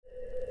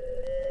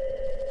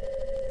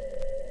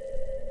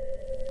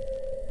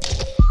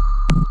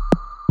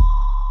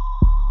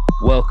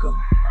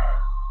Welcome.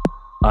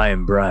 I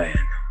am Brian.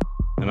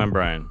 And I'm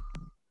Brian.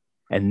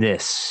 And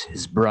this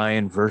is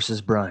Brian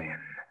versus Brian,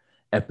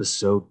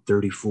 episode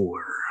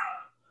 34.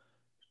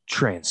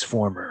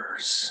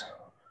 Transformers.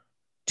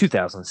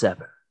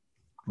 2007.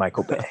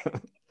 Michael Bay.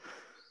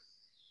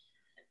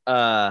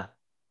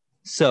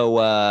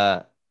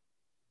 So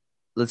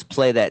let's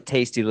play that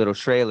tasty little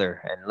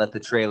trailer and let the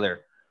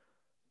trailer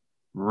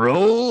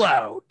roll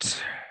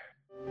out.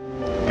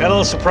 Got a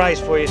little surprise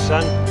for you,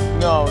 son.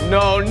 No,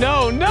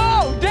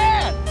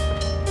 Dad!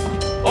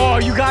 Oh,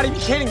 you gotta be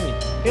kidding me.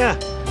 Yeah,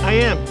 I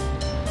am.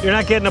 You're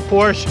not getting a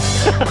Porsche.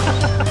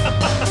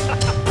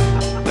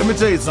 Let me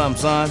tell you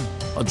something, son.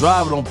 A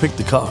driver don't pick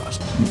the cars.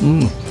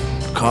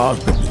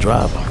 Cars pick the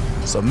driver.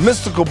 It's a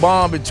mystical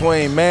bond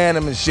between man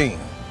and machine.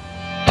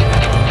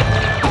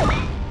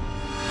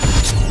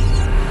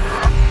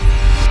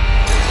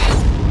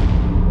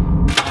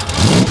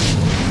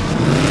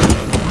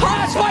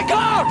 Crash my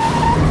car!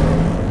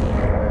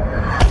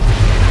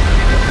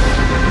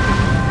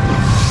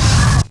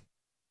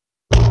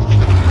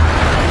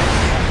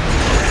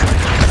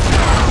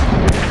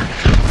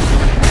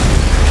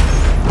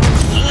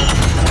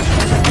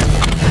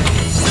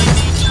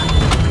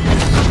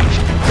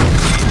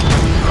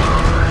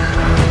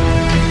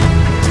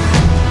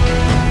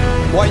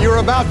 What you're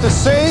about to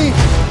see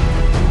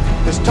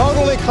is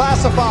totally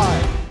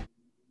classified.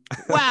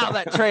 Wow,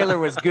 that trailer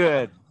was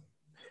good.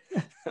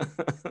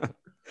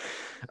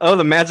 Oh,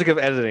 the magic of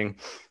editing.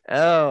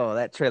 Oh,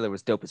 that trailer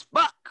was dope as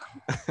fuck.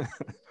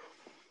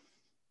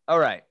 All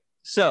right.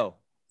 So,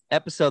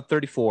 episode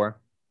 34,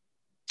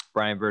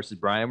 Brian versus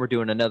Brian. We're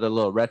doing another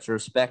little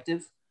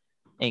retrospective.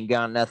 Ain't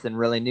got nothing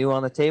really new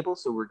on the table,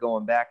 so we're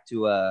going back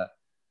to a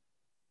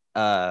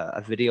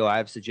video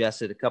I've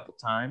suggested a couple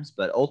times,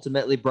 but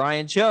ultimately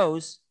Brian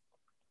chose.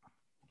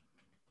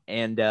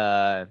 And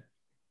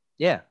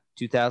yeah,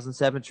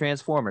 2007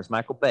 Transformers,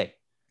 Michael Bay.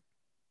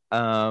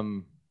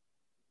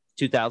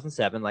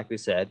 2007, like we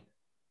said,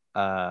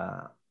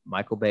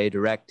 Michael Bay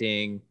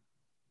directing.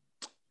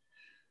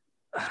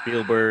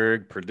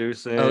 Spielberg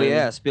producing. Oh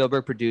yeah,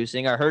 Spielberg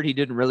producing. I heard he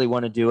didn't really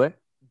want to do it,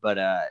 but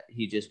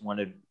he just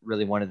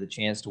really wanted the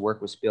chance to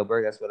work with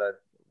Spielberg. That's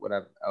what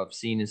I've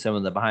seen in some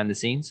of the behind the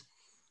scenes.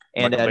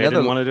 And Michael Bay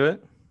didn't want to do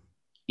it.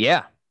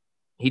 Yeah,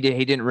 he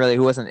didn't really. He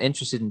wasn't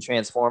interested in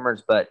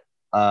Transformers, but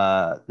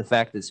the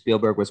fact that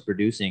Spielberg was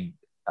producing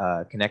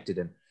connected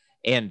him.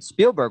 And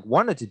Spielberg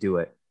wanted to do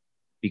it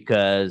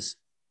because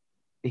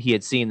he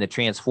had seen the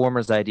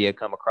Transformers idea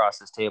come across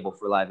his table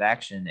for live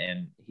action,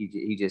 and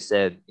he just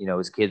said, you know,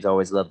 his kids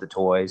always loved the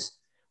toys,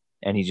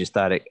 and he just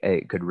thought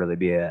it could really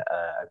be a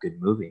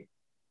good movie.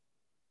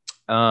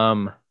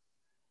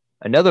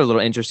 Another little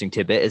interesting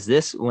tidbit is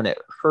this: when it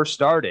first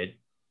started,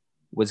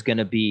 was going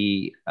to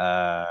be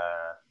a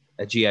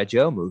G.I.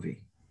 Joe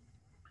movie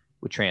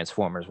with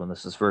Transformers when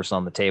this was first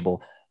on the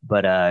table.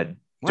 But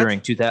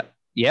during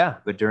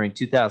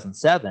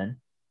 2007,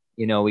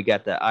 you know, we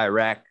got the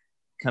Iraq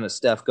kind of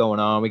stuff going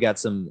on. We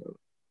got a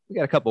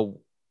couple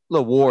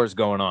little wars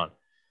going on.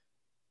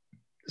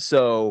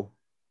 So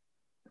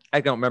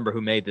I don't remember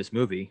who made this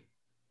movie,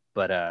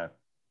 but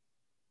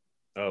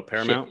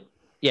Paramount.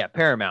 Yeah,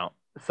 Paramount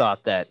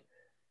thought that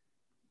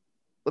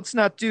let's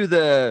not do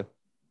the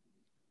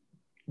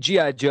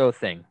G.I. Joe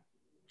thing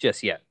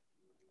just yet.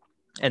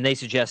 And they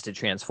suggested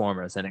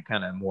Transformers, and it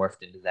kind of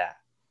morphed into that.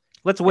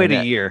 Let's wait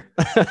a year.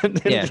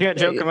 Didn't G.I.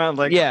 Joe come out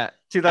like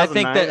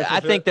 2009? I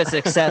think the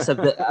success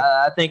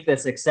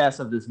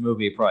of this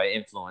movie probably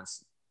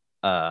influenced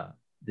the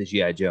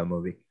G.I. Joe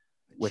movie,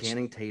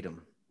 Channing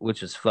Tatum,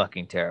 which was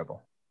fucking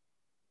terrible.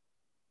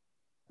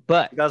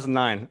 But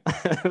 2009.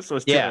 So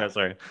it's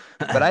sorry.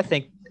 But I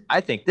think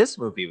this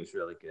movie was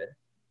really good.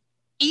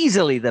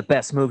 Easily the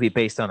best movie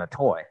based on a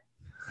toy.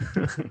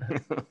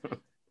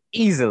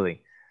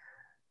 Easily.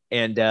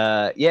 And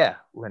yeah,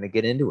 we're gonna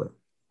get into it.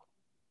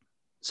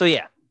 So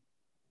yeah,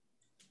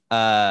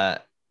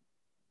 the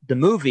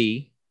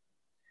movie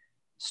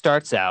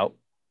starts out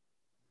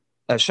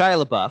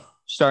Shia LaBeouf,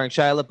 starring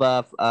Shia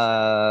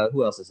LaBeouf.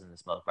 Who else is in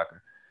this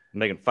motherfucker?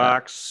 Megan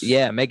Fox.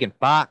 Yeah, Megan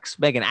Fox.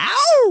 Megan,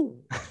 ow!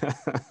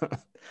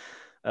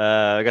 We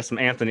got some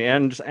Anthony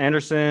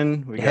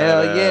Anderson. We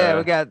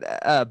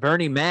got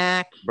Bernie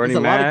Mac. There's a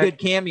lot of good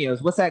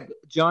cameos. What's that?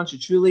 John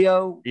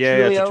Turturro?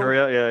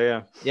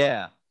 Turturro.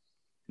 Yeah.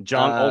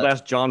 Old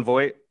ass John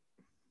Voight.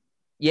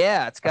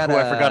 Yeah, it's got.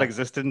 I forgot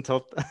existed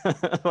until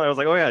I was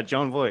like, oh yeah,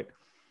 John Voight.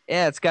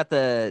 Yeah, it's got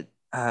the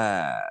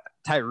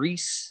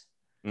Tyrese.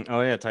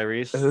 Oh yeah,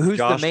 Tyrese. Who's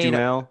Josh the main?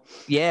 Duhamel.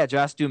 Yeah,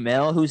 Josh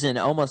Duhamel, who's in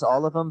almost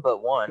all of them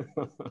but one.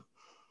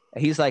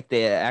 He's like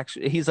the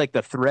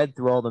thread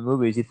through all the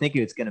movies. You think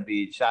it's going to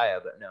be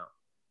Shia, but no.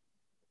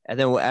 And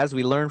then as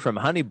we learned from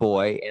Honey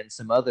Boy and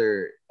some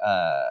other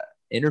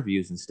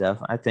interviews and stuff,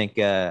 I think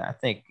Shia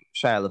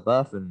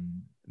LaBeouf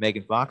and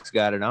Megan Fox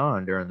got it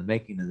on during the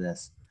making of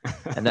this.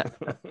 And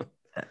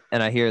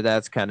and I hear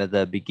that's kind of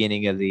the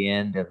beginning of the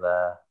end of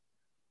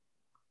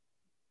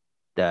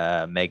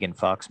the Megan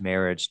Fox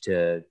marriage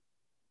to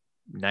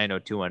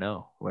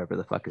 90210, whoever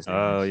the fuck his name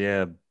is. Oh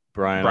yeah,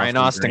 Brian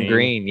Austin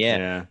Green.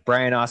 Yeah.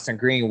 Brian Austin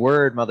Green,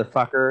 word,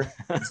 motherfucker.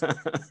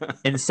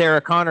 In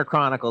Sarah Connor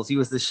Chronicles, he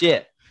was the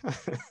shit.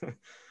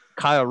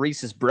 Kyle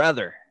Reese's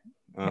brother.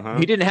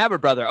 He didn't have a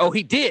brother. Oh,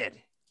 he did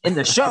in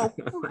the show.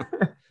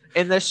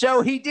 In the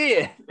show, he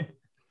did.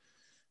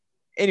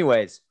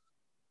 Anyways,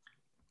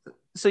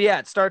 so yeah,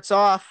 it starts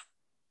off.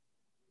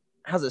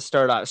 How's it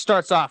start off? It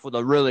starts off with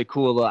a really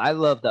cool. I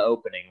love the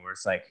opening where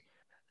it's like,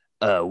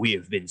 we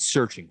have been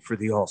searching for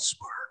the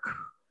Allspark,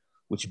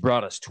 which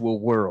brought us to a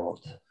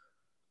world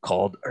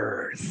called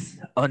Earth,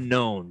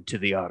 unknown to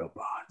the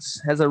Autobots.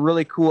 Has a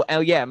really cool. Oh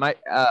yeah, might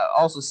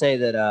also say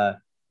that.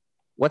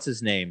 What's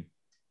his name?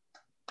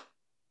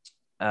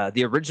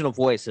 The original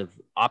voice of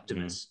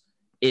Optimus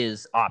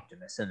is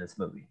Optimus in this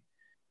movie,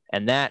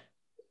 and that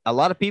a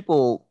lot of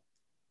people,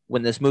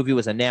 when this movie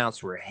was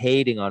announced, were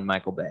hating on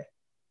Michael Bay,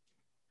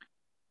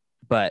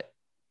 but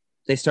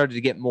they started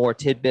to get more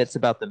tidbits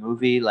about the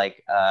movie.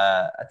 Like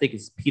I think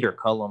it's Peter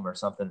Cullum or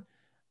something.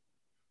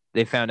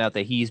 They found out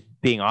that he's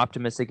being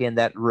Optimus again.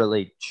 That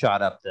really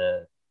shot up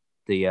the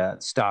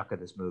stock of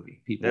this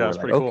movie. People were like,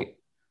 okay. Cool.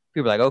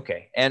 People were like,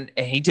 okay, and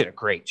he did a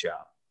great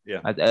job.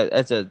 Yeah,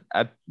 that's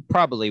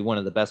probably one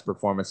of the best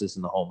performances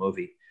in the whole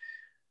movie.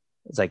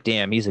 It's like,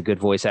 damn, he's a good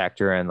voice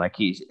actor, and like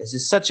it's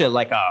just such a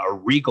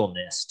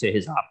regalness to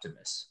his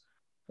Optimus.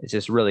 It's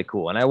just really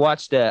cool. And I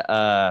watched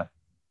a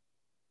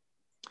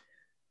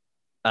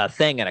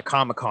thing at a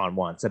Comic-Con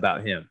once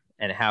about him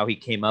and how he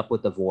came up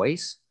with the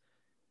voice.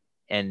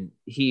 And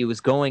he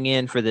was going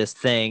in for this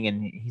thing,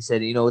 and he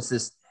said, you know, it's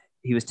this.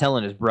 He was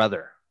telling his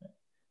brother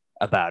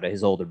about it,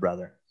 his older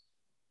brother,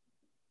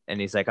 and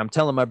he's like, I'm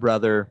telling my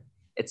brother.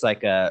 It's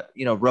like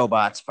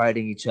robots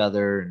fighting each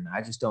other, and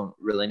I just don't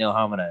really know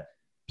how I'm gonna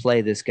play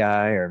this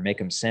guy or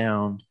make him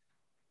sound.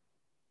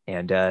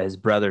 And his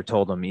brother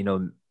told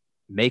him,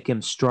 make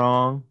him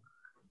strong,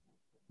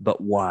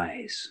 but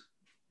wise.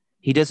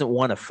 He doesn't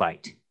want to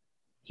fight;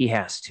 he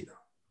has to.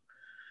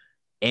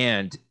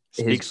 And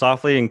speak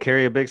softly and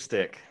carry a big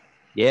stick.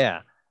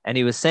 Yeah, and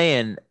he was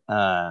saying,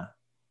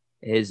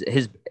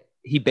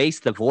 he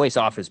based the voice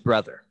off his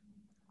brother.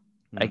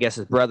 I guess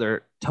his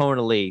brother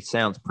tonally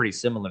sounds pretty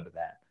similar to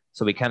that.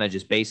 So we kind of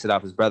just based it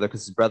off his brother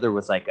because his brother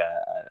was like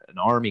an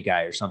army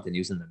guy or something. He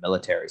was in the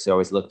military. So I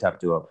always looked up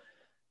to him.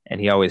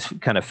 And he always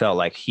kind of felt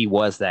like he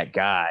was that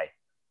guy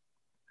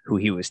who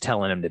he was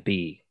telling him to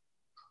be.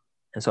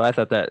 And so I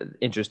thought that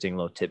interesting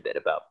little tidbit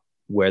about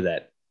where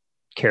that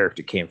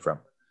character came from.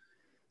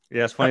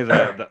 Yeah, it's funny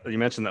that you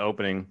mentioned the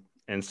opening.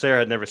 And Sarah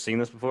had never seen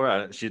this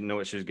before. She didn't know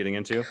what she was getting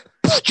into.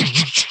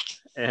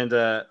 And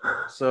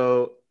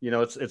so,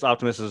 it's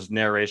Optimus's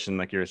narration,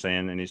 like you were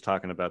saying, and he's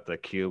talking about the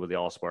cube with the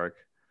Allspark.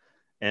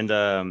 And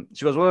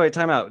she goes, wait,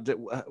 time out. Did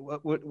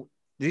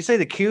you say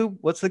the cube?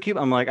 What's the cube?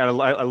 I'm like,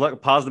 I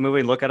pause the movie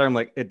and look at her. I'm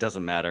like, it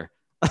doesn't matter.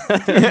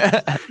 But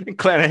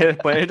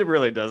it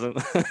really doesn't.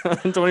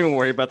 Don't even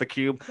worry about the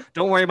cube.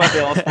 Don't worry about the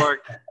Allspark.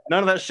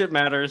 None of that shit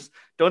matters.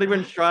 Don't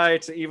even try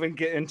to even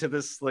get into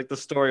this, like the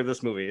story of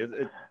this movie.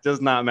 It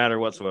does not matter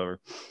whatsoever,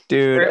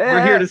 dude.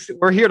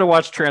 We're here to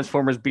watch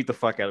Transformers beat the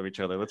fuck out of each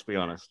other. Let's be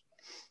honest.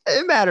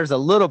 It matters a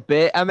little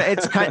bit. I mean,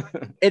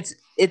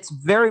 it's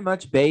very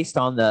much based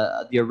on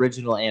the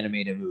original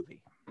animated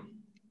movie.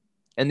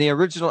 And the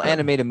original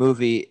animated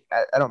movie,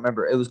 I don't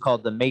remember. It was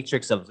called The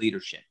Matrix of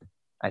Leadership,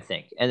 I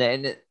think. And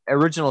in the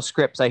original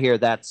scripts, I hear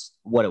that's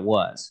what it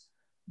was.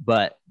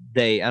 But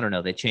they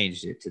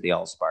changed it to the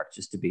Allspark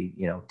just to be,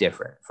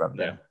 different from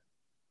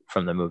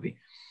the movie.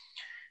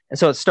 And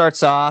so it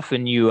starts off,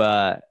 and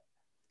it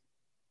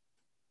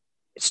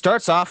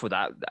starts off with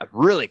a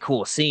really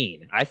cool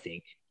scene, I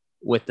think,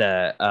 with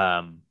the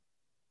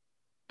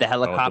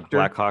helicopter, the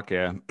Black Hawk,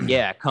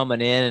 yeah,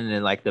 coming in,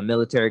 and like the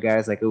military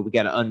guys, like, oh, we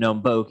got an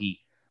unknown bogey,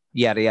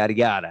 yada yada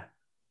yada,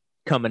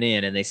 coming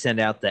in, and they send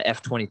out the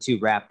F-22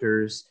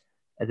 Raptors,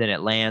 and then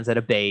it lands at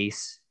a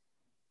base,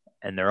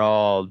 and they're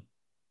all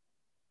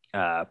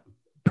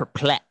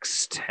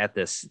perplexed at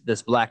this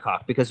Black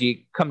Hawk, because you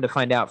come to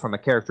find out from a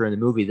character in the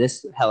movie,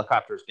 this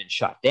helicopter has been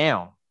shot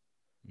down,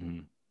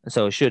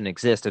 so it shouldn't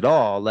exist at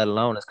all, let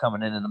alone it's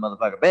coming in the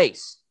motherfucker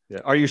base. Yeah.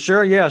 Are you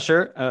sure? Yeah,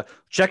 sure.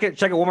 Check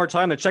it one more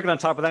time, then check it on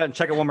top of that, and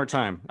check it one more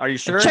time. Are you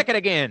sure? Check it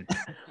again.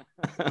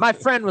 My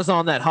friend was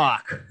on that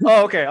Hawk.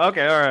 Oh, okay, all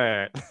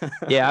right.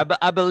 Yeah,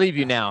 I believe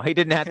you now. He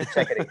didn't have to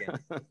check it again.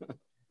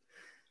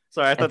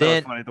 Sorry, I thought that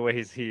was funny the way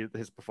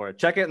he's before.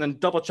 Check it and then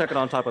double check it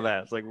on top of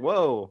that. It's like,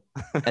 whoa.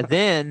 And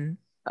then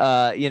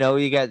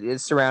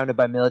it's surrounded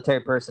by military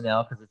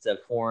personnel because it's a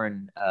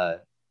foreign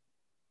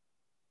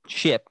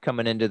ship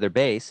coming into their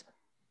base,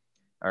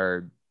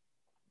 or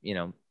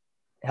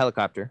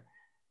helicopter.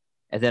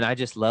 And then I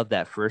just love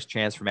that first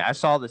transformation. I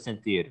saw this in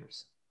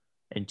theaters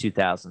in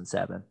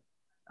 2007.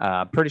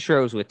 I'm pretty sure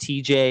it was with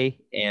TJ,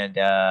 and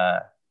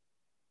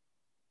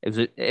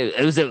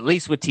it was at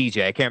least with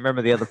TJ. I can't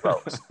remember the other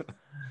folks.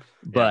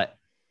 But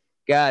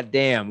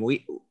goddamn,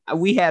 we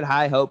had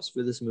high hopes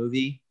for this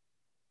movie,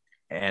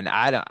 and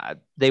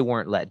they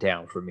weren't let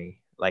down for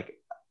me. Like,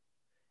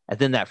 and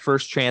then that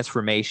first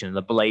transformation,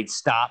 the blades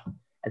stop,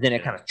 and then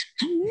it kind of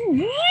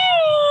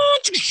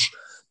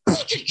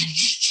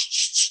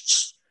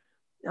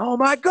oh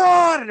my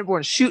God. And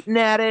everyone's shooting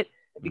at it.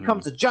 It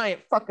becomes a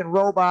giant fucking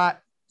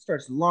robot,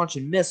 starts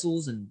launching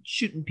missiles and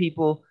shooting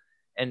people.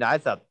 And I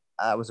thought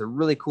it was a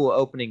really cool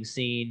opening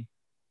scene.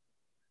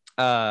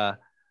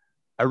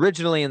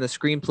 Originally in the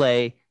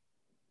screenplay,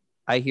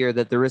 I hear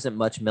that there isn't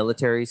much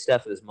military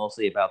stuff. It was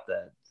mostly about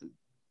the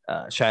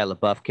Shia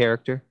LaBeouf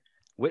character.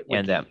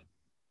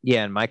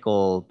 And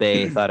Michael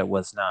Bay thought it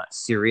was not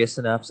serious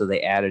enough, so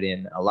they added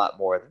in a lot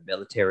more of the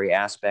military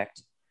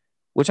aspect,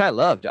 which I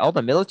loved. All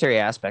the military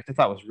aspect I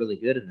thought was really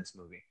good in this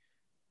movie,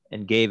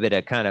 and gave it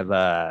a kind of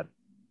a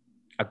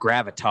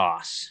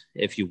gravitas,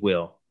 if you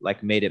will,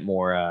 like made it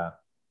more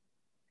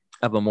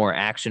of a more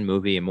action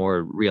movie and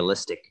more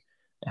realistic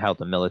how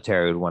the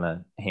military would want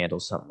to handle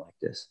something like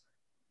this.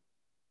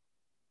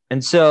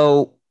 And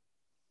so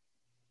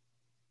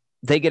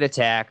they get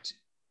attacked.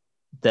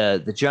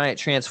 The giant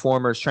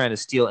transformers trying to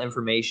steal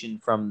information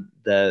from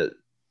the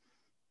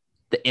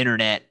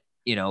internet,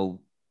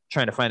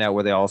 trying to find out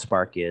where the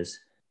Allspark is.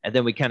 And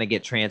then we kind of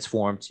get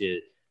transformed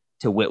to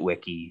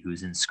Witwicky,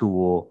 who's in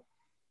school.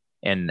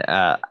 And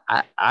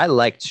I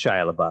liked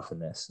Shia LaBeouf in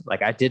this.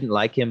 Like, I didn't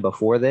like him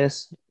before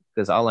this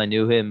because all I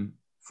knew him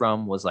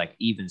from was like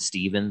Even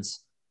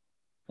Stevens.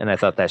 And I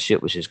thought that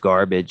shit was just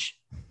garbage.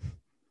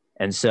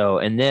 And so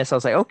in this, I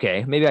was like,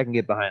 okay, maybe I can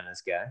get behind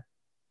this guy.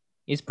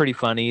 He's pretty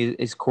funny.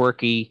 He's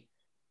quirky.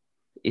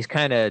 He's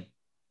kind of,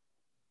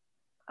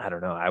 I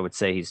don't know, I would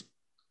say he's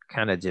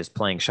kind of just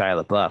playing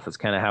Shia LaBeouf. It's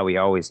kind of how he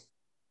always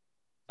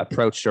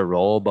approached a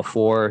role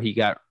before he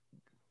got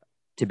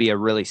to be a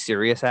really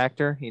serious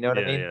actor. You know what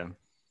I mean? Yeah.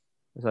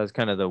 So I was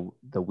kind of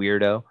the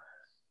weirdo.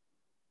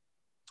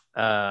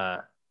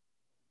 Shia,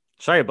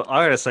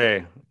 I gotta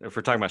say, if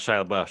we're talking about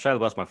Shia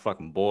LaBeouf's my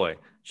fucking boy.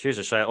 Cheers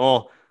to Shia.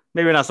 Oh,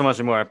 maybe not so much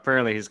anymore.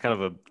 Apparently, he's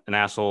kind of an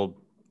asshole,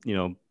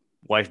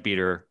 wife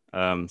beater.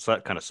 So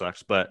that kind of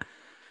sucks. But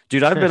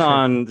dude, I've been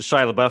on the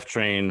Shia LaBeouf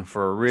train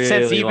for a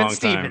really long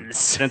time.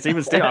 Since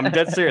Even Stevens. I'm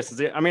dead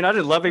serious. I mean, I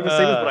didn't love Even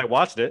Stevens, but I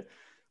watched it.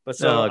 But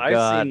so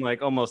I've seen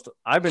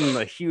I've been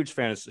a huge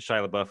fan of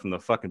Shia LaBeouf from the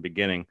fucking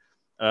beginning.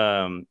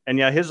 And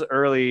yeah, his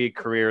early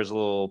career is a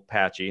little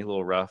patchy, a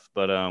little rough.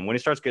 But when he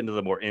starts getting to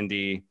the more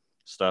indie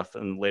stuff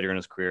and later in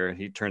his career,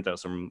 he turns out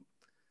some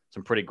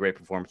pretty great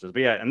performances.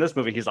 But yeah, in this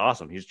movie, he's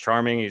awesome. He's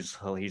charming. He's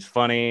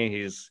funny.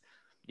 He's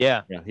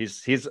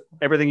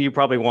everything you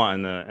probably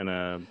want in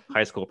a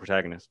high school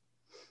protagonist.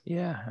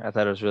 Yeah, I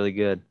thought it was really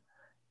good.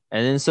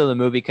 And then so the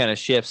movie kind of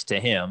shifts to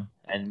him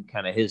and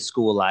kind of his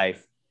school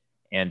life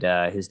and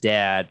his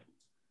dad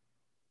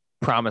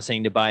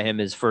promising to buy him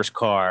his first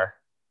car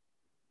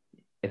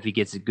if he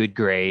gets good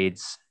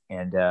grades.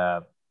 And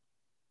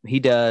he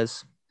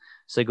does.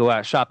 So they go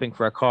out shopping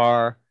for a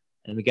car.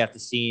 And we got the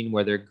scene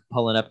where they're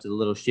pulling up to the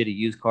little shitty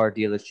used car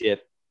dealership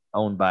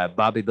owned by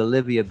Bobby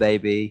Bolivia,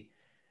 baby.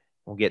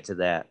 We'll get to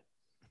that.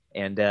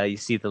 And you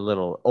see the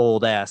little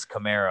old ass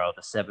Camaro,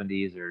 the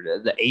 70s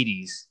or the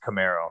 80s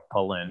Camaro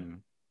pull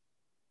in.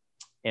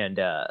 And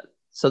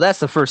so that's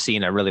the first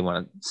scene I really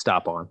want to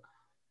stop on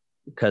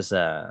because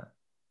I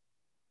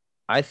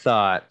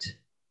thought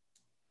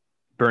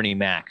Bernie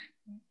Mac,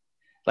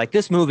 like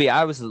this movie,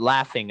 I was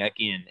laughing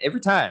again every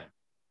time.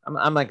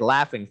 I'm like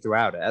laughing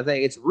throughout it. I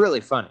think it's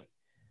really funny.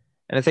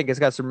 And I think it's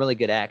got some really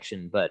good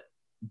action, but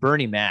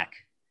Bernie Mac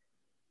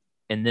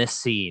in this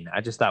scene, I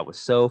just thought was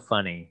so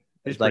funny.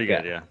 He's pretty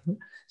good, yeah.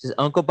 Just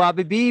Uncle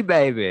Bobby B,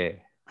 baby.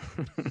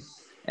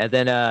 And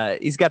then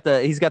he's got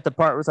the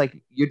part where it's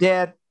like, your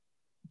dad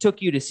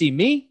took you to see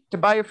me to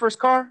buy your first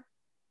car?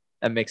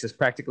 That makes us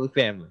practically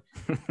family.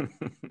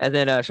 And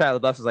then Shia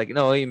LaBeouf was like,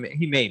 no, he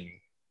made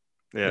me.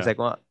 Yeah. He's like,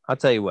 well, I'll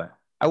tell you what,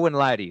 I wouldn't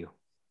lie to you.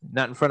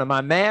 Not in front of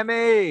my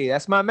mammy.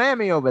 That's my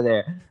mammy over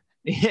there.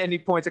 And he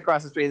points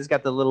across the street. He's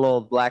got the little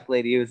old black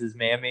lady who's his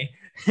mammy.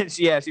 And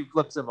she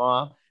flips him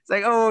off. It's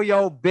like, oh,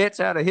 yo, bitch,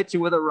 I had to hit you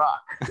with a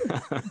rock.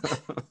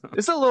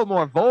 It's a little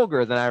more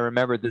vulgar than I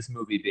remembered this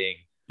movie being.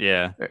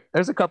 Yeah.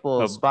 There's a couple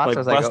of spots.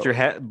 Like bust your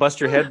head,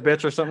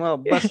 bitch, or something. Oh,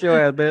 bust your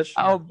head, bitch.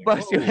 I'll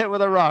bust your head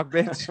with a rock,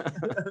 bitch.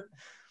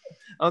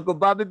 Uncle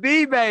Bobby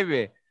B,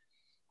 baby.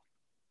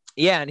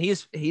 Yeah, and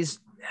he's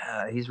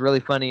really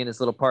funny in his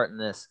little part in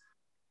this.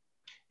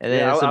 And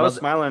then I was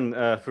smiling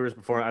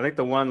before. I think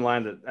the one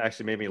line that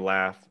actually made me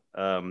laugh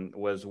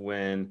was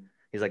when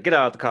he's like, "Get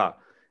out of the car."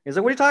 He's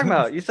like, "What are you talking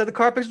about? You said the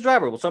car picks the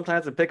driver." Well,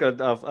 sometimes they pick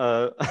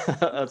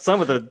a son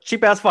with a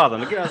cheap ass father.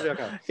 Like, get out of the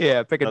car.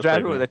 Yeah, pick a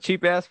driver with a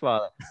cheap ass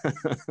father.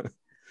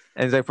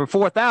 And he's like, for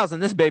 $4,000,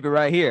 this baby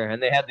right here.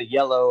 And they had the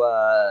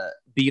yellow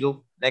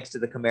Beetle next to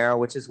the Camaro,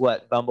 which is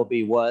what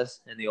Bumblebee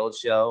was in the old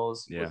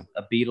shows. Yeah, was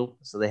a Beetle.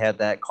 So they had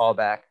that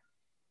callback.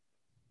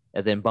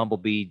 And then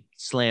Bumblebee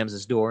slams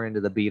his door into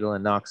the Beetle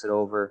and knocks it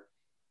over.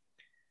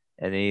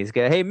 And then he's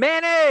got, hey,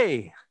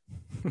 Manny,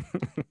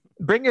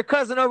 bring your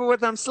cousin over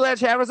with them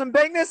sledgehammers and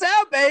bang this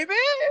out, baby.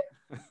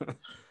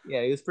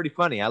 Yeah, he was pretty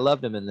funny. I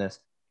loved him in this.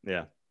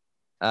 Yeah.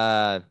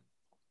 And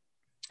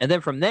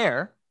then from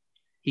there,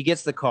 he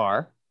gets the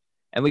car.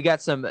 And we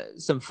got some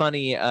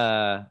funny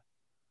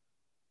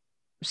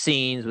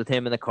scenes with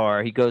him in the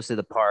car. He goes to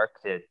the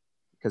park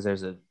because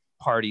there's a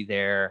party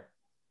there,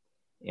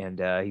 and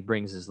he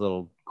brings his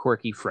little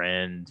quirky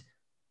friend,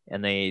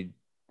 and they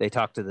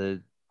talk to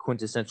the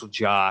quintessential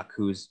jock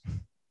who is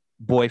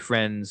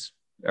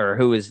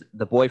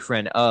the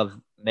boyfriend of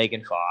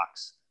Megan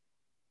Fox.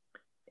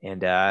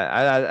 And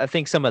I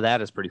think some of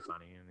that is pretty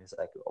funny. And he's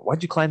like,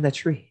 "Why'd you climb that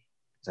tree?"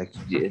 It's like,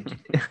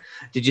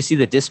 did you see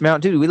the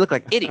dismount? Dude, we look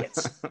like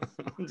idiots.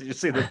 Did you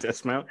see the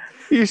dismount?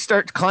 You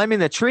start climbing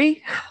the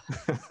tree.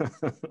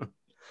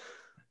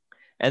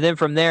 And then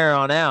from there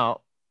on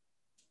out,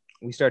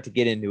 we start to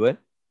get into it.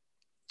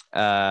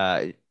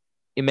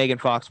 Megan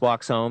Fox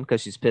walks home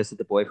because she's pissed at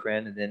the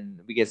boyfriend. And then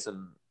we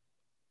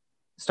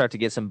start to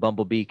get some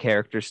Bumblebee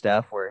character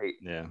stuff where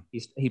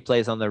he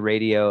plays on the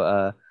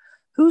radio,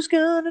 "Who's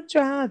gonna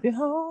drive you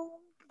home?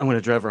 I'm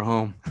gonna drive her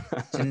home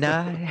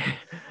tonight."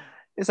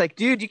 It's like,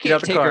 dude, you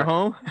can't take her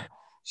home.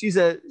 She's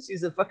a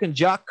fucking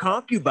jock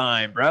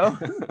concubine, bro.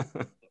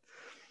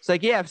 It's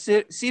like, yeah,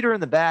 seat her in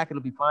the back,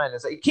 it'll be fine.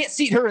 It's like, you can't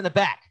seat her in the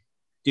back,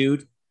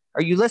 dude.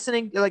 Are you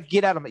listening? You're like,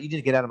 you need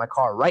to get out of my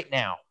car right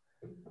now.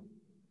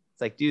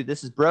 It's like, dude,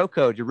 this is bro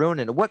code. You're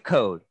ruining it. What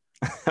code?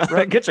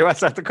 Get your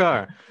ass out the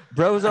car.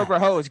 Bros over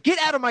hoes. Get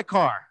out of my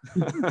car.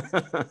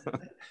 And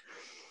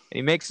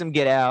he makes him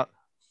get out,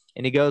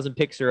 and he goes and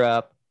picks her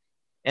up.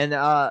 And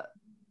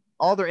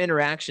all their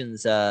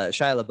interactions,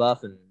 Shia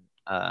LaBeouf and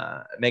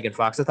Megan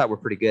Fox, I thought were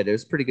pretty good. There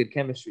was pretty good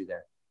chemistry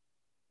there.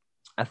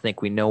 I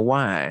think we know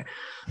why.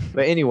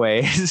 But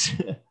anyways,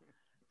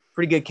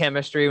 pretty good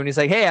chemistry when he's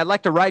like, "Hey, I'd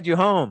like to ride you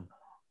home.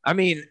 I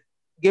mean,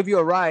 give you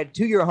a ride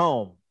to your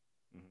home.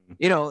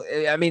 You know,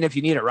 I mean, if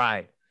you need a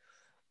ride."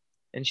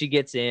 And she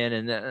gets in,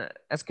 and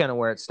that's kind of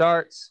where it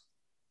starts.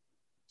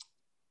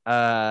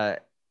 In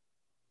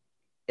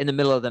the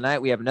middle of the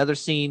night, we have another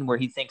scene where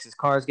he thinks his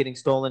car is getting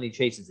stolen. He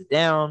chases it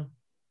down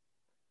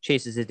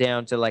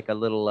to like a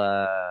little,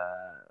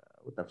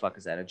 what the fuck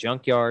is that? A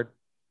junkyard.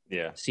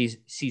 Yeah. Sees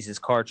his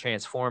car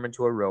transform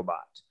into a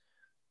robot.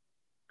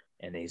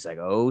 And he's like,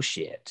 "Oh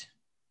shit."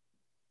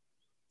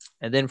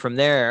 And then from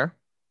there,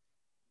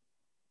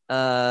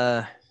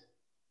 that's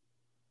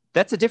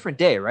a different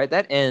day, right?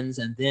 That ends,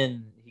 and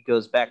then he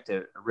goes back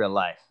to real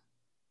life.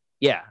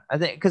 Yeah, I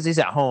think because he's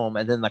at home,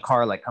 and then the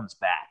car like comes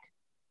back.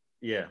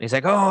 Yeah. And he's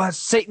like, "Oh, that's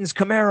Satan's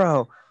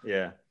Camaro."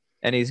 Yeah.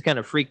 And he's kind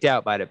of freaked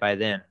out by it by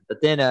then.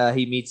 But then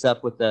he meets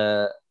up with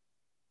the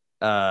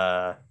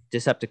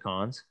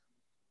Decepticons,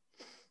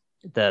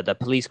 the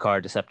police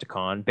car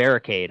Decepticon,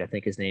 Barricade, I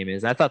think his name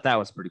is. I thought that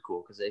was pretty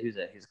cool because he's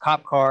a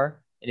cop car.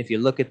 And if you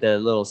look at the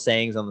little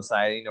sayings on the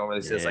side, you know, where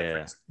it says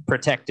like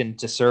protect and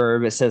to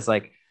serve, it says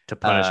like to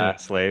punish and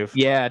enslave.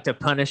 Yeah, to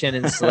punish and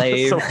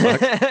enslave.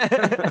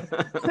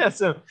 That's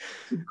some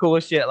cool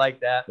shit like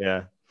that.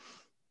 Yeah.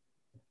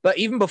 But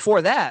even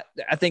before that,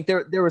 I think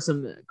there were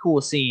some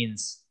cool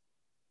scenes.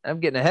 I'm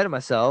getting ahead of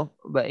myself,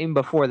 but even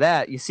before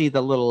that, you see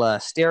the little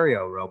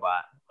stereo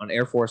robot on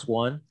Air Force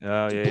One.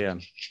 Oh yeah.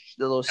 The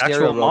little stereo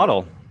actual robot.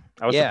 Model.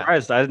 I was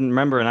surprised. I didn't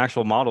remember an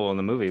actual model in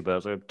the movie,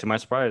 but to my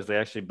surprise, they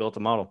actually built a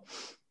model.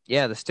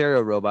 Yeah, the stereo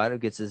robot who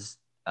gets his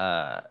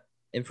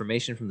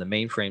information from the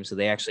mainframe, so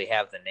they actually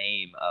have the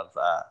name of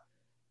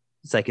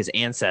it's like his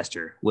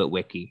ancestor,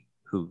 Witwicky,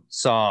 who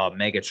saw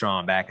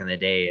Megatron back in the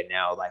day, and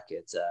now like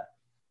it's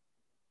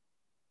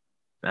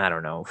I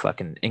don't know,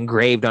 fucking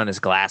engraved on his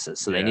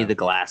glasses. So they need the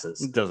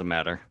glasses. It doesn't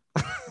matter.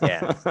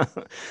 Yeah.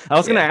 I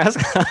was gonna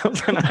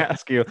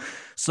ask you.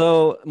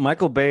 So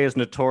Michael Bay is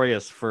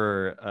notorious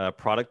for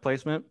product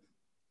placement.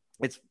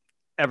 It's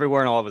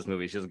everywhere in all of his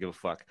movies. He doesn't give a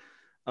fuck.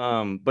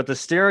 But the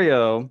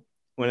stereo,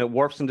 when it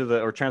warps into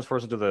or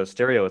transfers into the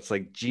stereo, it's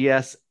like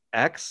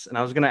GSX. And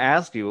I was gonna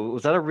ask you,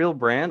 was that a real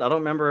brand? I don't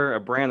remember a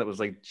brand that was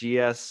like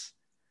GSX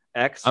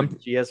or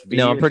GSV.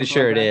 No, I'm pretty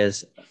sure it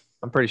is.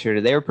 I'm pretty sure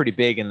they were pretty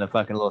big in the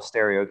fucking little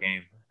stereo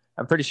game.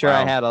 I'm pretty sure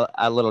I had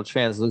a little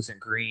translucent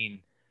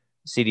green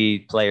CD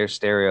player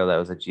stereo that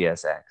was a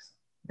GSX.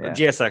 Yeah.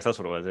 GSX, that's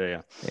what it was.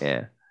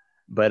 Yeah.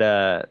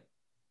 But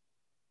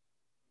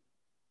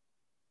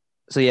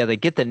so yeah, they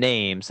get the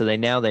name, so they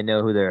know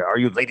who they're. Are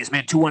you Ladies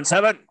Man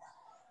 217?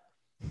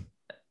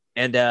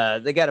 And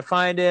they got to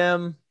find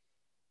him.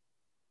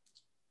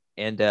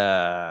 And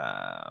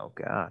oh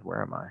god,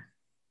 where am I?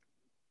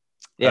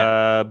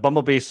 Yeah,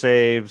 Bumblebee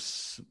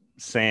saves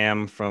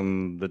Sam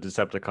from the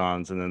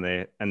Decepticons, and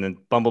then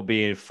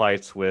Bumblebee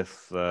fights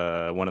with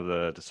one of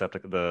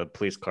the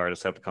police car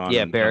Decepticon.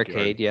 Yeah,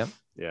 Barricade. Yeah.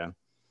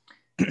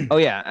 Oh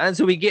yeah, and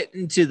so we get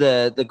into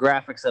the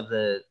graphics of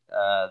the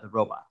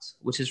robots,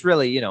 which is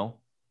really, you know,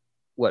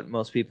 what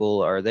most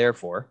people are there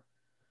for.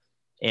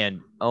 And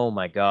oh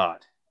my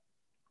god,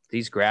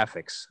 these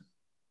graphics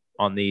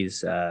on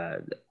these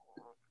the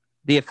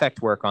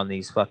effect work on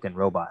these fucking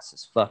robots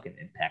is fucking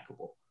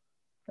impeccable.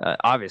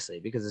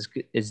 Obviously, because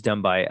it's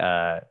done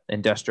by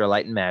Industrial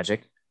Light and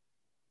Magic.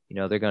 You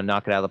know, they're going to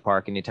knock it out of the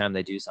park anytime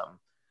they do something.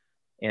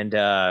 And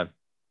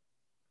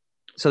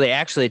so they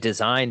actually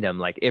designed them,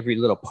 like every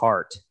little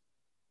part,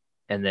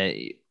 and then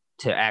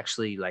to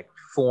actually like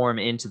form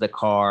into the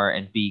car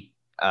and be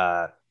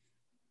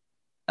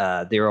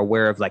they're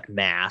aware of like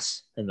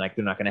mass, and like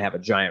they're not going to have a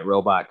giant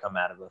robot come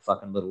out of a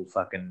fucking little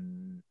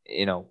fucking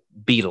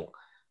beetle.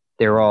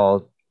 They're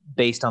all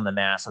based on the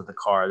mass of the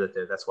car.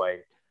 That's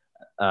why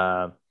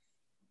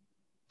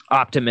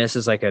Optimus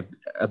is like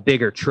a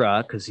bigger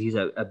truck because he's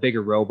a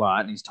bigger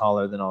robot and he's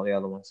taller than all the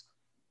other ones.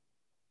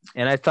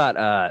 And I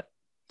thought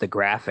the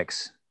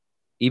graphics,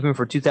 even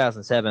for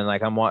 2007,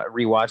 like I'm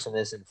rewatching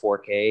this in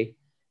 4K,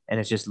 and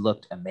it just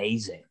looked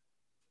amazing.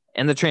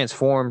 And the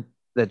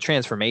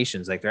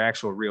transformations, like they're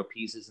actual real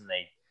pieces, and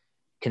they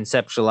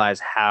conceptualize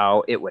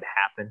how it would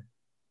happen,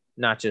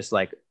 not just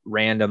like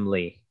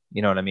randomly.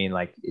 You know what I mean?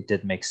 Like it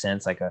did make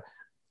sense. Like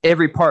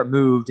every part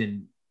moved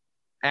and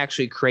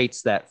actually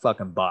creates that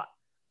fucking bot.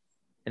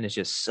 And it's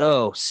just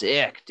so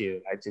sick,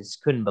 dude. I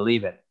just couldn't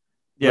believe it.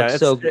 Yeah,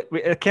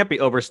 it can't be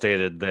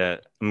overstated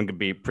that I'm going to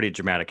be pretty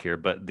dramatic here,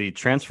 but the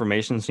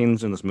transformation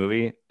scenes in this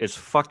movie is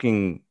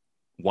fucking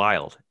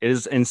wild. It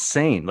is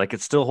insane. Like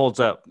it still holds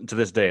up to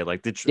this day.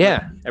 Like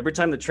every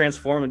time the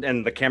transform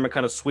and the camera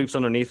kind of sweeps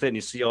underneath it and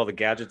you see all the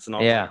gadgets and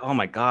all. Yeah. Like, oh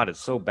my God,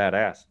 it's so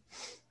badass.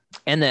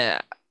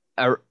 And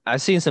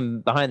I've seen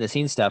some behind the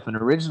scenes stuff, and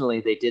originally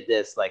they did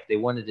this like they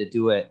wanted to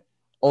do it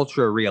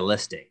ultra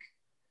realistic.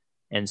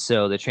 And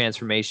so the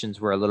transformations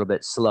were a little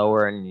bit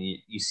slower, and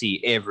you see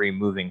every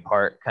moving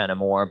part kind of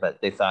more, but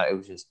they thought it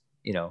was just,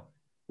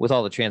 with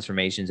all the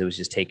transformations, it was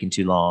just taking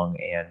too long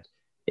and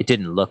it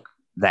didn't look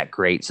that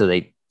great. So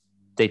they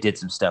did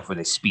some stuff where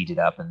they speed it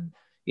up and,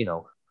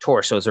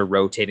 torsos are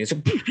rotating.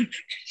 So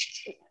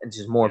it's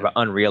just more of an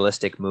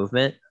unrealistic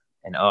movement,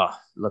 and it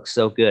looks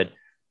so good.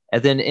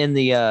 And then in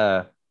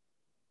the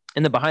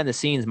behind the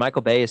scenes,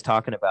 Michael Bay is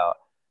talking about,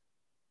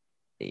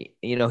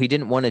 he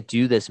didn't want to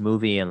do this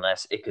movie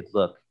unless it could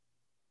look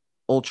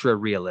ultra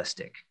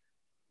realistic.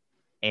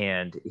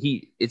 And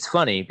it's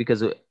funny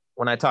because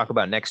when I talk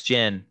about next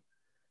gen,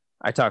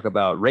 I talk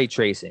about ray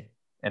tracing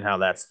and how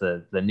that's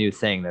the new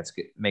thing that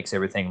makes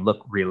everything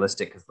look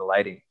realistic because the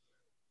lighting.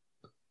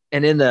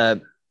 And in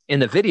the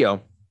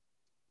video,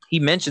 he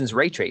mentions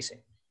ray tracing.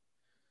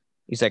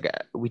 He's like,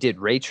 we did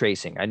ray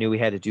tracing. I knew we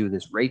had to do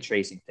this ray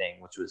tracing thing,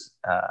 which was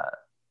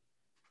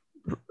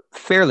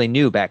fairly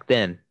new back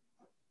then.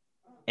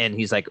 And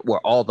he's like, where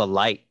all the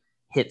light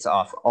hits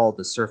off all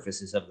the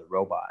surfaces of the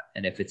robot.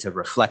 And if it's a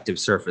reflective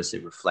surface,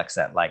 it reflects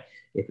that light.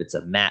 If it's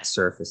a matte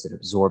surface, it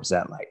absorbs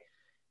that light.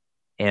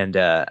 And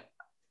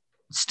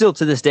still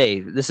to this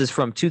day, this is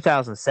from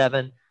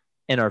 2007,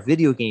 and our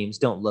video games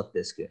don't look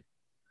this good.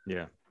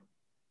 Yeah.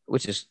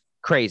 Which is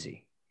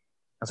crazy.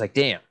 I was like,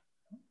 damn.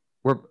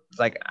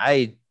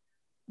 I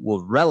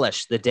will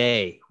relish the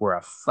day where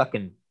a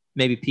fucking,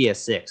 maybe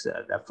PS6,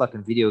 that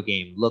fucking video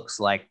game looks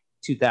like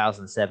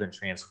 2007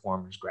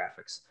 Transformers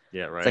graphics.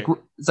 Yeah, right.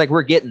 It's like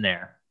we're getting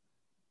there,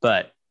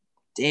 but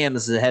damn,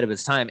 this is ahead of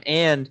its time.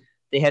 And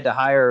they had to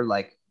hire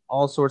like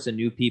all sorts of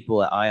new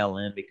people at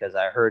ILM because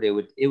I heard it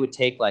would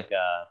take like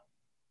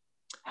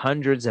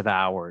hundreds of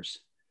hours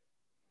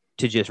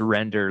to just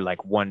render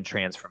like one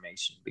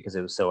transformation because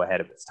it was so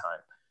ahead of its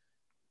time.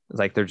 It's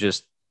like they're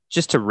just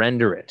to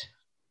render it.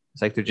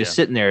 It's like they're just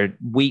sitting there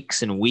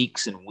weeks and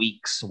weeks and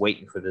weeks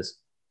waiting for this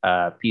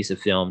piece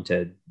of film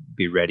to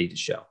be ready to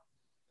show.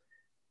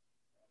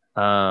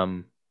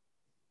 And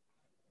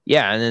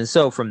then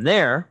so from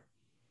there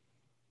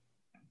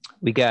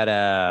we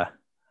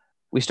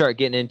start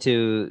getting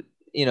into,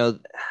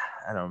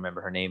 I don't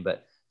remember her name,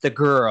 but the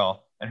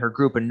girl and her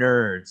group of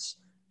nerds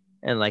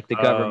and like the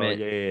government.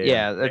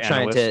 They're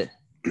trying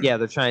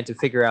to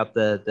figure out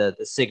the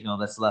signal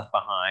that's left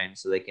behind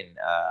so they can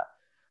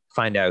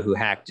find out who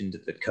hacked into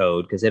the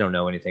code because they don't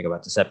know anything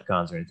about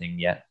Decepticons or anything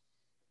yet.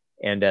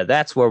 And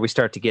that's where we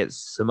start to get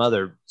some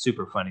other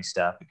super funny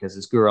stuff because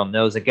this girl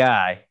knows a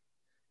guy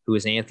who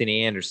is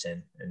Anthony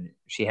Anderson, and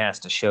she has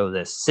to show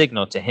this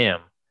signal to him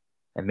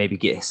and maybe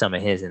get some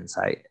of his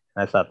insight.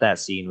 I thought that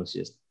scene was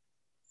just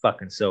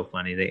fucking so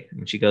funny.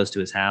 When she goes to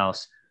his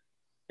house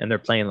and they're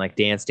playing like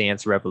Dance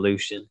Dance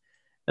Revolution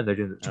and they're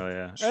doing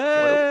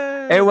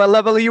Hey, what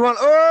level are you on?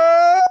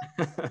 Oh!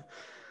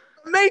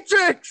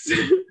 Matrix.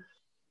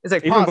 It's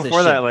like even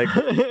before that, like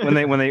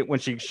when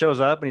she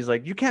shows up and he's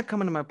like, "You can't come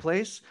into my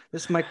place.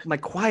 This is my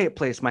quiet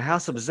place, my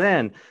house of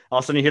Zen." All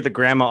of a sudden, you hear the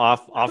grandma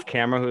off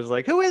camera who's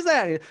like, "Who is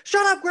that?"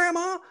 "Shut up,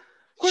 grandma!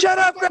 Shut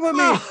up,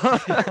 grandma!"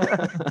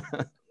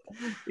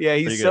 Yeah,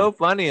 he's so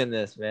funny in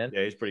this, man.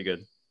 Yeah, he's pretty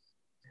good.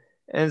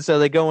 And so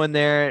they go in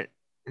there.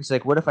 It's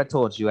like, what if I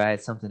told you I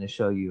had something to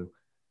show you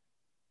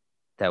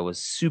that was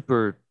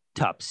super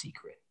top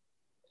secret?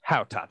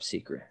 How top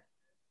secret?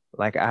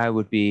 Like I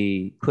would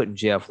be put in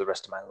jail for the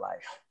rest of my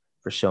life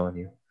for showing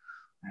you.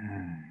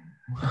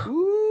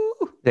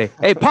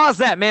 Hey, pause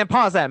that, man.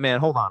 Pause that, man.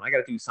 Hold on. I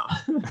got to do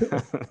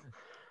something.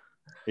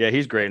 Yeah,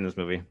 he's great in this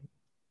movie.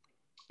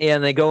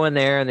 And they go in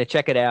there and they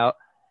check it out.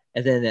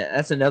 And then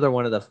that's another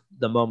one of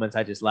the moments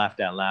I just laughed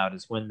out loud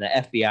is when the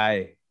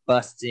FBI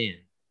busts in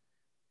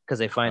because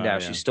they find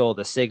out she stole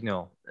the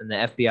signal and the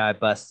FBI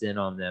busts in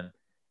on them.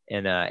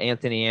 And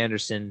Anthony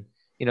Anderson,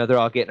 they're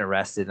all getting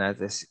arrested. And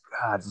it's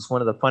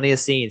one of the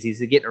funniest scenes. He's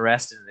getting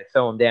arrested and they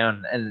throw him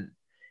down. And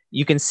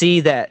you can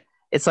see that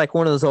It's like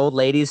one of those old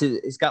ladies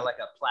who's got like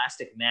a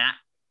plastic mat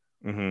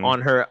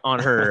on her on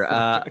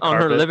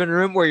her living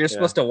room where you're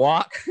supposed to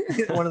walk.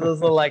 One of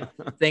those little like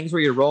things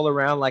where you roll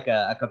around like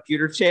a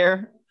computer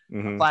chair,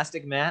 a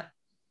plastic mat.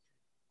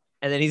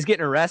 And then he's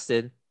getting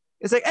arrested.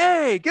 It's like,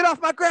 hey, get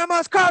off my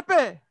grandma's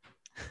carpet.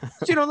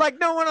 She don't like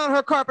no one on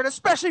her carpet,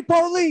 especially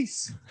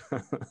police.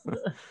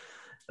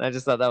 I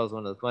just thought that was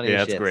one of the funniest. Yeah,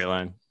 that's a great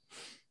line.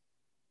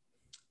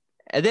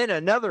 And then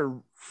another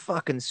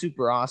fucking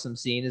super awesome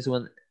scene is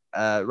when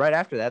right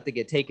after that they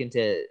get taken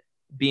to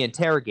be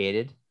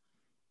interrogated,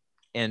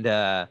 and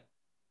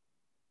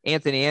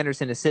Anthony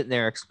Anderson is sitting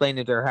there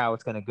explaining to her how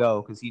it's going to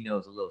go because he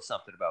knows a little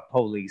something about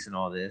police and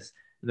all this.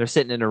 And they're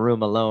sitting in a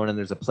room alone, and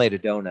there's a plate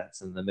of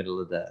donuts in the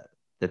middle of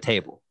the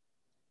table.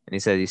 And he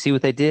said, you see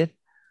what they did?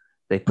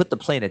 They put the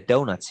plate of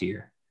donuts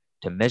here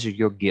to measure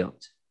your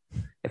guilt.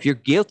 If you're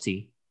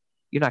guilty,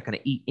 you're not going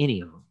to eat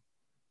any of them.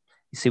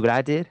 You see what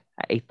I did?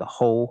 I ate the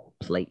whole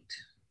plate.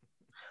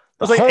 It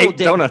was like 8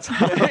 donuts.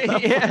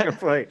 Yeah.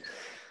 Plate.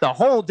 The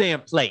whole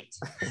damn plate.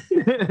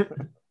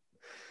 And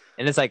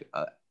it's like,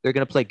 they're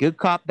going to play good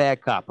cop,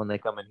 bad cop when they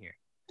come in here.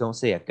 Don't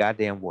say a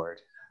goddamn word.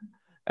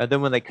 And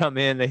then when they come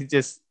in, they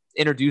just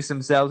introduce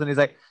themselves, and he's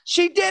like,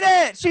 she did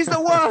it. She's the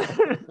one.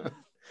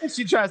 And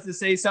she tries to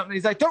say something.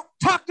 He's like, don't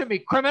talk to me,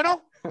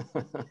 criminal.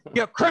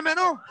 You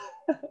criminal.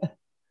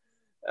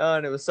 Oh,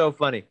 and it was so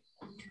funny.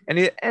 And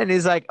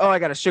he's like, oh, I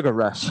got a sugar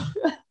rush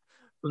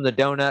from the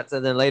donuts.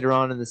 And then later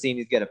on in the scene,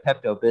 he's got a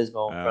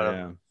Pepto-Bismol in front of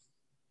him.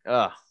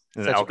 Oh,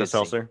 is it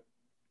Alka-Seltzer?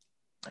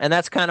 And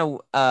that's kind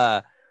of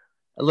a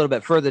little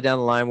bit further down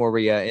the line where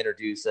we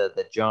introduce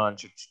the John.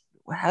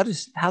 How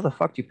the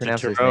fuck do you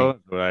pronounce his name?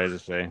 What I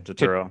just say,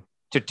 Turturro.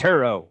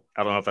 Turturro.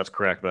 I don't know if that's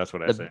correct, but that's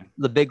what I say.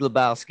 The Big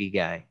Lebowski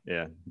guy.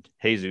 Yeah,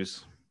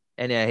 Jesus.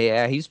 And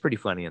yeah, he's pretty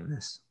funny in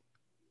this.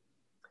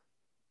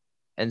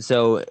 And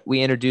so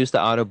we introduce the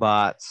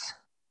Autobots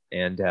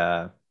and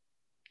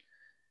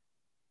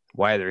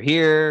why they're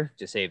here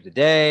to save the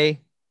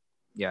day,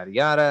 yada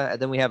yada.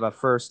 And then we have a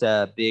first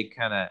big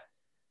kind of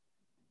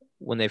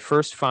when they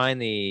first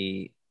find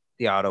the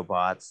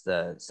Autobots,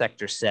 the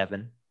Sector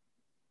 7,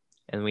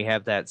 and we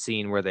have that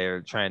scene where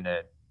they're trying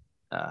to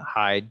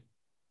hide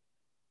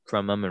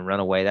from them and run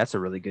away. That's a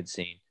really good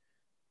scene.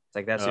 It's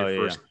like that's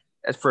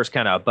that's first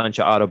kind of a bunch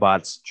of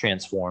Autobots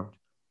transformed.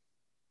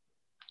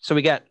 So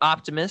we got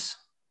Optimus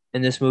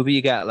in this movie.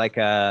 You got like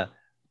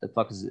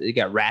you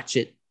got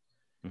Ratchet,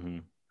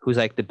 who's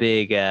like the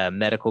big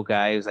medical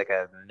guy who's like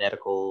a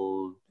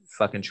medical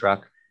fucking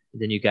truck.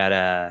 And then you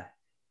got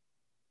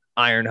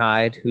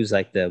Ironhide, who's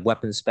like the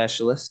weapons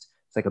specialist.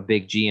 It's like a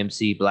big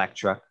GMC black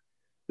truck.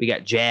 We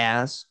got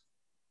Jazz,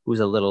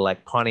 who's a little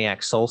like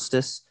Pontiac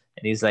Solstice,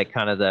 and he's like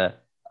kind of the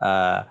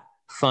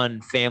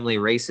fun family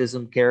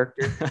racism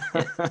character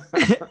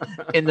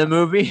in the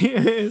movie.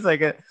 It's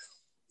like a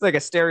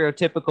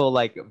stereotypical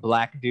like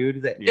black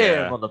dude that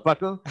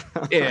motherfucker.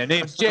 Yeah,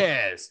 name's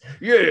Jazz.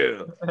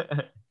 Yeah.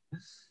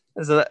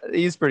 So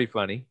he's pretty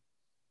funny.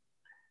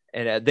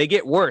 And they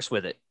get worse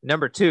with it.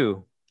 Number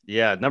 2.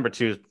 Yeah, number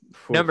 2.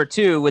 Number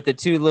 2 with the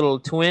 2 little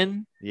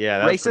twin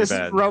that's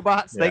racist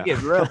robots. Yeah. They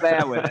get real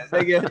bad with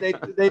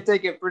it. They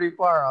take it pretty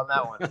far on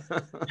that one.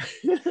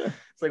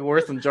 It's like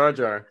worse than Jar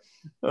Jar.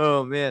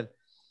 Oh man.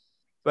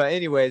 But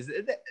anyways,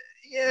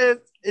 yeah,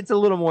 it's a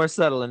little more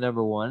subtle in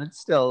number 1.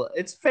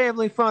 It's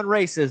family fun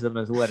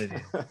racism is what it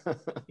is.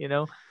 You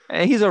know,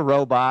 and he's a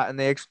robot, and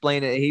they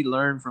explain it. He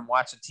learned from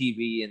watching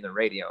TV and the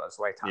radio. That's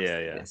why he talks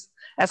like this.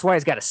 That's why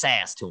he's got a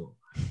sass to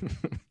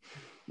him.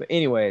 But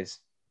anyways,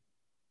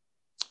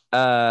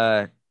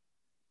 then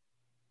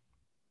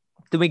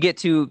we get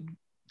to,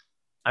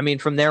 I mean,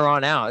 from there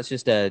on out, it's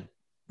just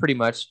pretty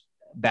much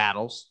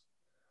battles.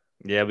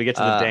 Yeah, we get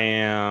to the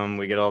dam.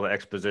 We get all the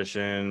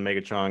exposition.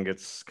 Megatron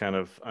gets kind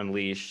of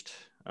unleashed.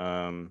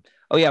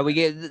 We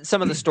get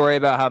some of the story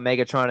about how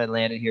Megatron had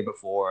landed here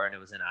before and it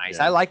was in ice.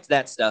 Yeah. I liked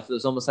that stuff. It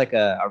was almost like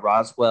a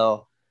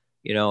Roswell,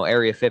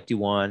 Area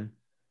 51.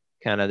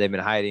 Kind of, they've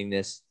been hiding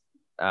this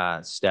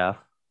stuff.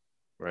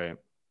 Right.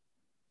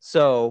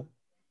 So,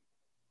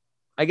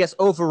 I guess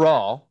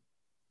overall,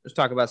 let's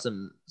talk about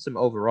some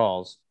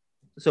overalls.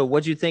 So,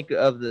 what'd you think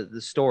of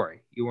the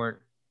story? You weren't.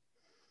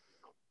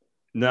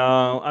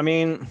 No, I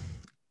mean,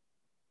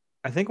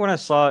 I think when I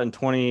saw it in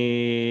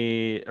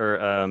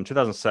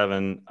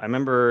 2007, I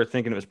remember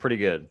thinking it was pretty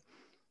good.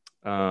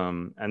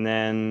 And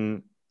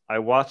then I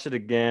watched it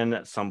again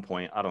at some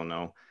point. I don't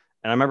know.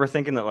 And I remember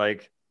thinking that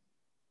like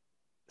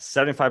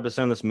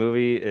 75% of this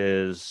movie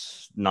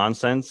is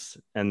nonsense.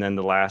 And then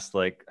the last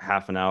like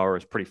half an hour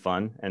is pretty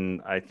fun.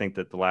 And I think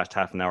that the last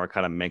half an hour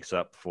kind of makes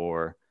up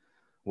for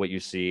what you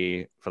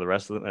see for the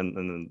rest of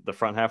and the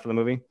front half of the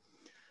movie.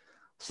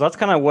 So that's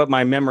kind of what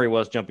my memory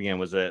was jumping in,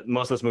 was that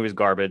most of this movie is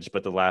garbage,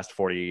 but the last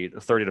 30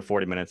 to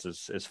 40 minutes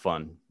is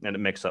fun. And it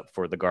makes up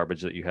for the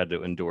garbage that you had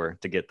to endure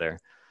to get there.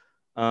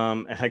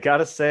 And I got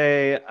to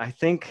say, I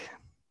think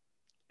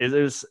it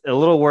is a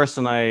little worse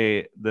than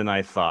I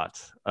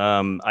thought.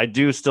 I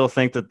do still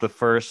think that the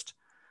first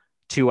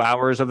 2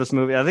 hours of this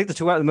movie. I think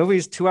the movie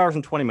is 2 hours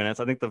and 20 minutes.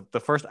 I think the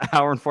first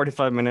hour and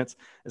 45 minutes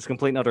is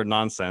complete and utter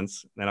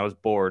nonsense. And I was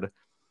bored.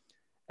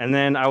 And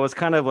then I was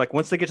kind of like,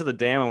 once they get to the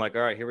dam, I'm like,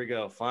 all right, here we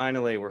go.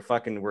 Finally,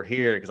 we're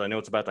here, because I know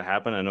it's about to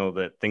happen. I know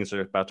that things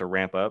are about to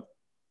ramp up.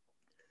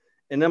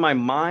 And in my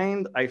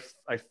mind, I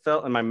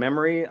felt, in my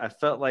memory, I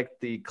felt like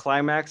the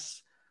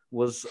climax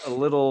was a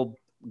little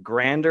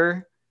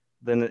grander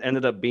than it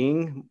ended up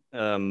being,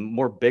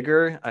 more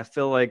bigger. I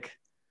feel like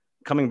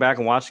coming back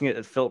and watching it,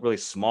 it felt really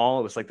small.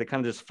 It was like they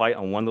kind of just fight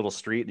on one little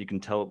street. You can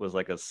tell it was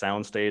like a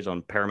sound stage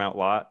on Paramount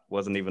lot. It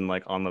wasn't even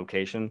like on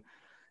location.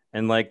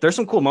 And like, there's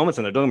some cool moments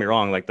in there. Don't get me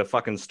wrong. Like the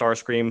fucking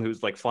Starscream,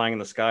 who's like flying in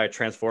the sky,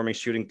 transforming,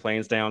 shooting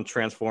planes down,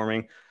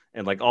 transforming,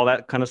 and like all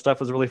that kind of stuff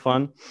was really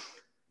fun.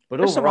 But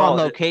There's some overall, on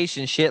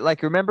location shit.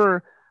 Like,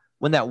 remember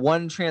when that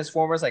one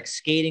Transformer's like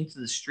skating to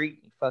the street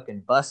and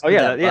fucking busting? Oh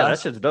yeah, that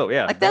bus? shit's dope.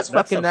 Yeah, Like that's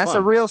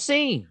a real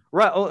scene.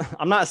 Right. Well,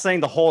 I'm not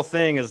saying the whole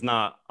thing is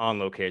not on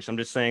location. I'm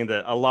just saying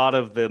that a lot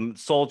of the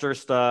soldier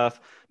stuff,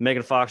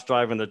 Megan Fox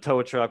driving the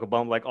tow truck,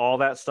 like all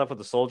that stuff with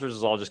the soldiers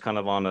is all just kind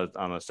of on a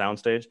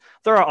soundstage.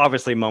 There are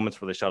obviously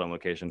moments where they shot on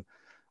location.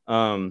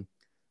 But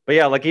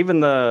yeah, like even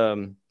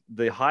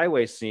the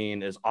highway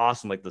scene is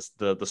awesome. Like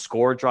the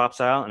score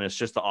drops out and it's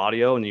just the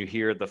audio, and you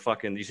hear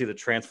you see the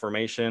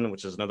transformation,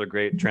 which is another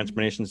great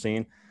transformation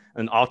scene.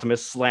 And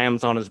Optimus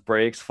slams on his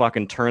brakes,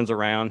 fucking turns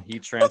around, he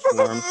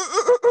transforms,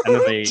 and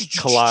then they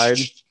collide.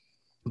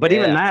 But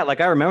even that,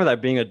 like I remember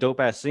that being a dope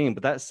ass scene,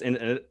 but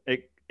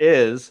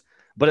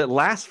but it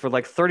lasts for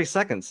like 30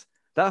 seconds.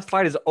 That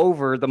fight is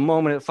over the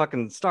moment it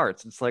fucking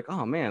starts. It's like,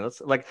 oh man, that's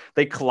like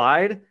they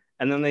collide,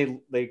 and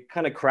then they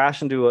kind of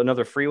crash into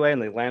another freeway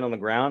and they land on the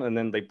ground, and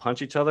then they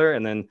punch each other,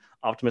 and then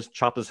Optimus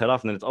chops his head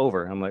off, and then it's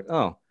over. I'm like,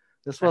 oh,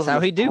 this wasn't how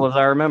he do. As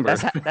I remember.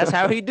 That's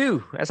how he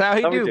do. That's how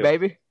he do,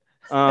 baby.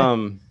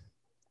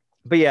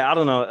 But yeah, I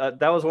don't know.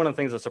 That was one of the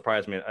things that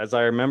surprised me. As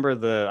I remember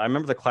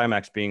the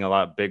climax being a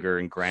lot bigger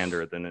and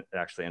grander than it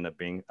actually ended up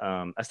being.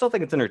 I still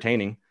think it's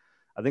entertaining.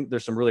 I think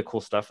there's some really cool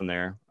stuff in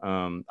there.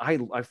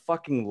 I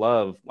fucking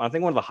love. I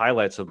think one of the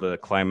highlights of the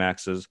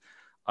climax is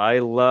I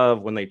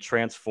love when they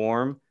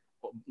transform,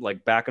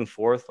 like back and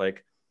forth,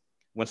 like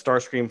when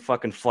Starscream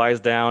fucking flies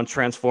down,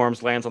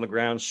 transforms, lands on the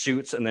ground,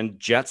 shoots, and then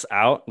jets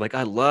out. Like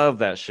I love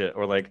that shit.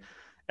 Or like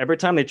every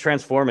time they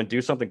transform and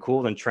do something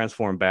cool, then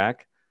transform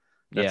back.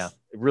 That's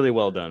really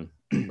well done.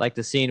 Like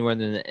the scene where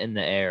they're in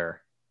the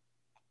air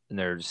and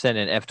they're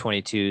sending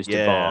F-22s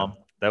to bomb.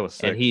 That was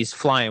sick. And he's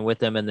flying with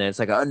them, and then it's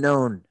like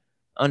an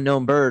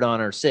unknown bird on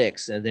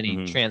R6, and then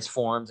he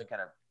transforms and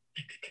kind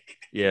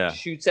of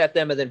shoots at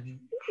them, and then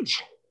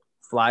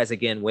flies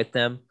again with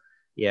them.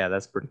 Yeah,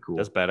 that's pretty cool.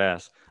 That's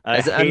badass.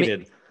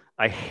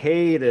 I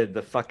hated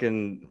the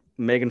fucking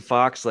Megan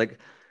Fox. Like,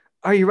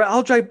 are you right?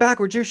 I'll drive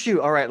backwards. You shoot.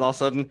 All right. All of a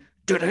sudden,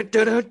 and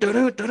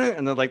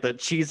then like the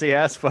cheesy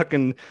ass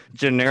fucking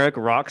generic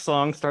rock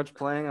song starts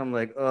playing. I'm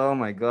like, oh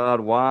my god,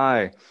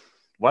 why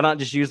not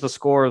just use the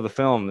score of the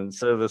film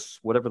instead of this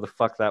whatever the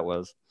fuck that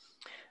was?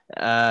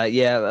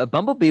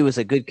 Bumblebee was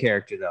a good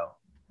character though.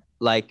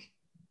 Like,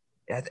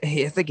 I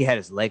think he had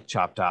his leg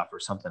chopped off or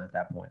something at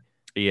that point.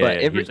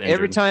 Yeah, but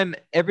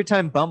every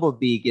time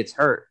Bumblebee gets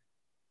hurt,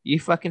 you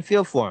fucking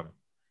feel for him.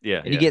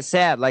 Yeah, and you get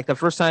sad. Like the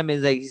first time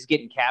is like he's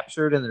getting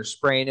captured and they're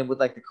spraying him with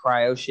like the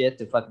cryo shit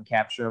to fucking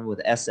capture him with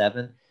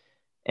S7.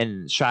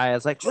 And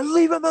Shia's like, just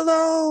leave him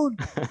alone.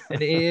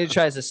 And he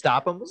tries to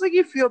stop him. It's like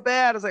you feel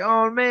bad. It's like,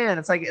 oh man,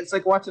 it's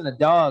like watching a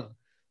dog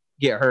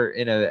get hurt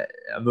in a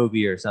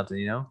movie or something,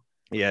 you know?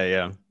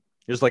 Yeah.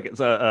 There's like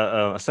it's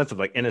a sense of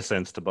like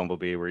innocence to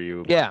Bumblebee where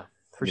you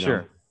for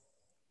sure.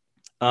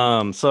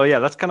 So yeah,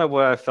 that's kind of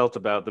what I felt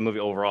about the movie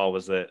overall,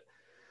 was that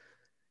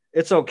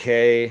it's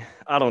okay.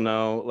 I don't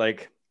know.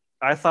 Like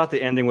I thought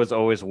the ending was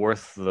always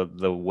worth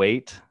the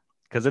wait,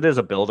 because it is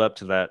a build up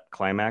to that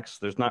climax.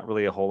 There's not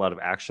really a whole lot of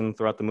action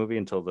throughout the movie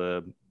until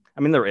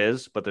there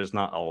is, but there's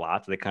not a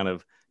lot. They kind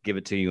of give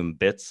it to you in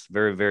bits,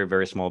 very, very,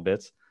 very small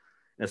bits.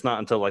 It's not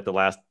until like the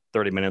last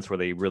 30 minutes where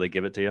they really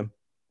give it to you.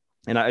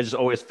 And I just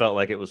always felt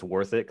like it was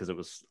worth it because it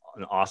was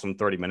an awesome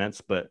 30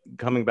 minutes. But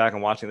coming back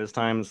and watching this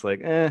time, it's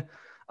like, I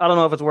don't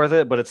know if it's worth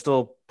it, but it's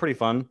still pretty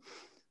fun.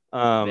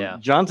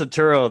 John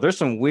Turturro, there's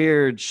some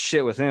weird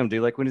shit with him,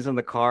 dude. Like when he's in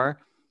the car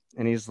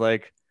and he's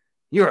like,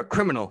 "You're a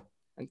criminal,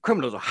 and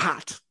criminals are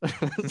hot."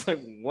 It's like,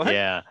 what?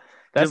 Yeah,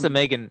 that's the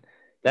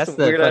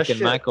fucking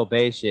shit. Michael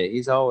Bay shit.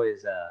 He's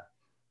always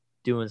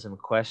doing some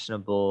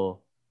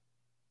questionable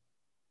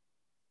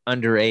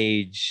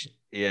underage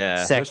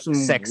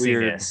sexiness.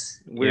 Weird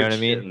you know what I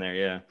mean? In there,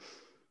 yeah.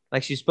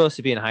 Like she's supposed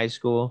to be in high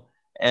school.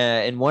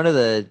 In one of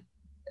the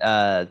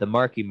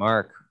Marky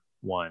Mark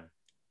one,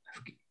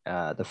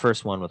 the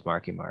first one with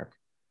Marky Mark,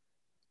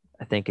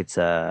 I think it's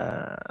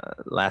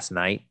Last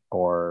Night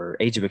or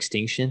Age of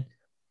Extinction.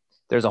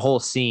 There's a whole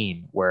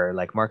scene where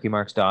like Marky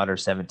Mark's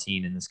daughter's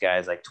 17 and this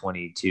guy's like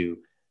 22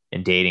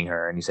 and dating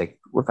her, and he's like,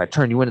 "What if I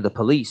turn you into the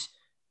police?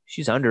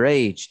 She's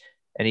underage."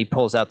 And he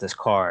pulls out this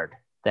card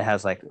that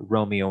has like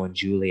Romeo and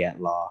Juliet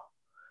law.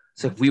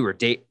 So if we were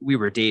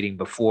dating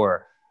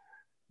before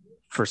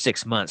for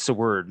 6 months, so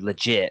we're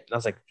legit. And I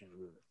was like,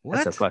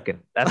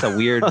 That's a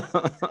weird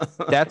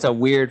that's a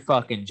weird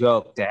fucking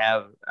joke to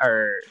have,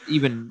 or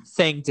even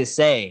thing to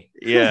say.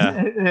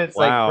 Yeah. It's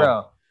Wow. like,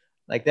 bro,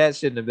 like that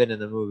shouldn't have been in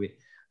the movie.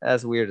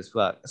 That's weird as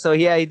fuck. So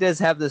yeah, he does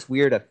have this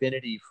weird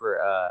affinity for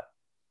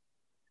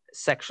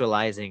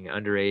sexualizing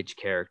underage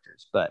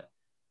characters, but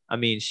I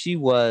mean, she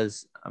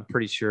was, I'm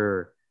pretty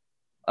sure,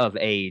 of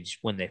age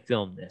when they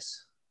filmed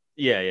this.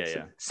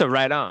 Yeah. So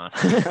right on.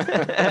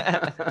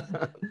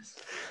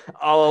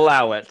 I'll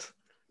allow it.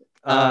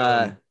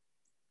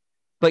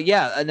 But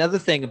yeah, another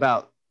thing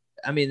about,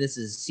 I mean, this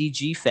is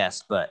CG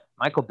fest, but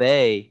Michael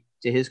Bay,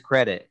 to his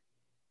credit,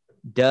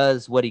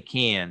 does what he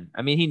can.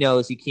 I mean, he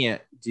knows he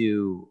can't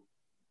do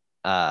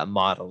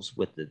models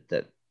with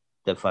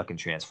the fucking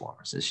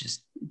Transformers. It's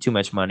just too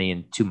much money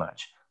and too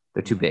much.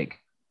 They're too big.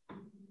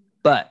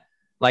 But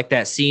like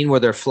that scene where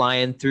they're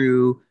flying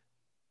through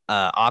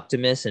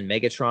Optimus and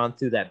Megatron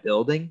through that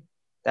building,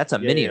 that's a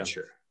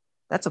miniature. Yeah.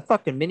 That's a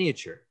fucking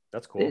miniature.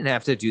 That's cool. They didn't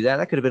have to do that.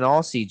 That could have been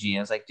all CG. And I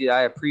was like, dude,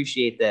 I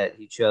appreciate that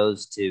he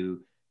chose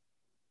to,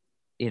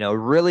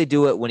 really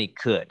do it when he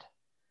could.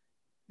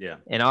 Yeah.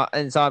 And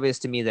it's obvious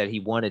to me that he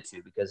wanted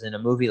to, because in a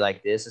movie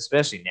like this,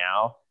 especially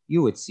now,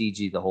 you would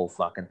CG the whole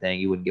fucking thing.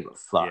 You wouldn't give a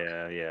fuck.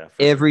 Yeah.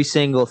 Every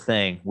single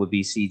thing would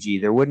be CG.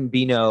 There wouldn't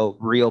be no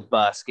real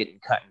bus getting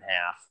cut in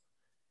half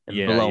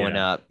and blowing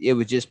up. It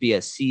would just be a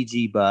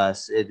CG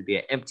bus. It'd be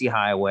an empty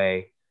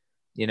highway,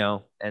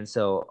 And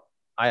so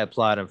I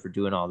applaud him for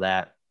doing all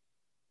that.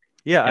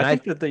 Yeah, and I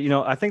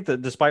think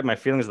that despite my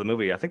feelings of the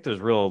movie, I think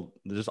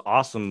there's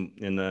awesome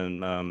and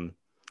then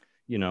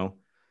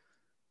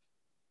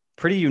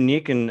pretty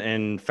unique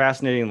and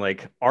fascinating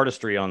like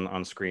artistry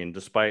on screen,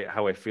 despite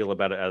how I feel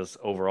about it as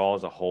overall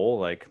as a whole.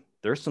 Like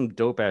there's some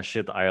dope ass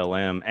shit the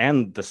ILM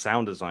and the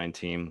sound design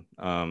team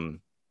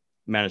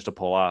managed to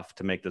pull off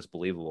to make this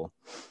believable.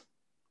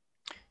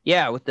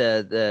 Yeah, with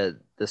the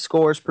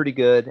score is pretty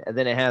good, and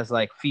then it has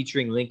like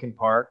featuring Linkin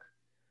Park.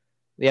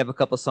 We have a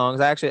couple songs.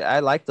 I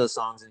like those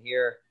songs in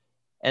here,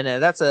 and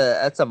that's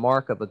a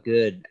mark of a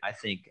good, I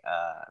think,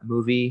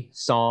 movie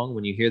song.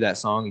 When you hear that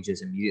song, it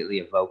just immediately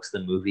evokes the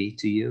movie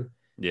to you.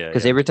 Yeah.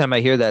 Because every time I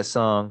hear that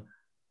song,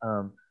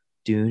 do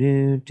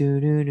do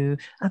do do do,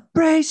 I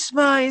brace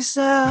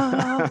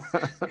myself,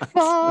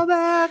 fall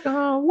back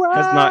on what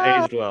has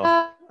not aged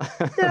well.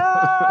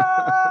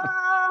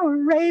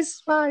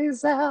 Race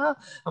myself.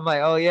 I'm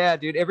like, oh yeah,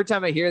 dude. Every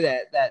time I hear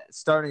that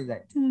starting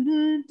that,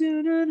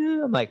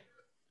 I'm like,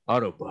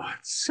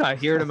 Autobots. I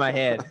hear it in my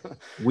head.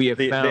 We have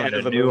found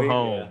a new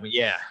home.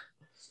 Yeah.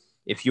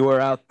 If you are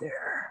out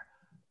there,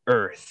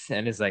 Earth,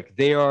 and it's like,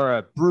 they are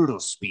a brutal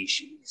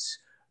species,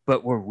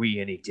 but were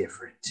we any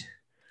different?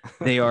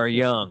 They are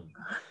young,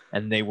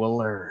 and they will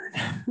learn.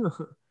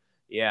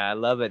 Yeah, I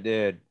love it,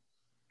 dude.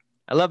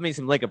 I love me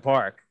some Linkin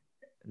Park.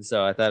 And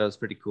so I thought it was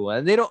pretty cool.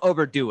 And they don't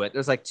overdo it.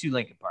 There's like 2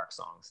 Linkin Park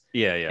songs.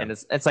 Yeah. And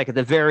it's like at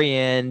the very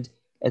end,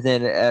 and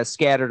then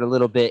scattered a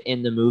little bit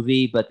in the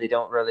movie, but they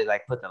don't really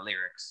like put the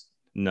lyrics.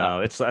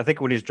 No, I think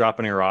when he's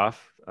dropping her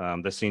off,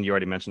 the scene you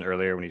already mentioned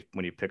earlier,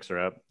 when he picks her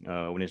up,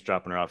 when he's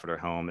dropping her off at her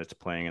home, it's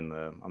playing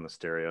on the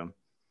stereo.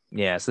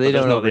 Yeah, so they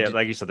don't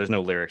like you said, there's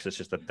no lyrics. It's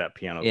just that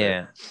piano. Yeah,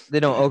 there.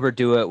 They don't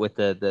overdo it with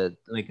the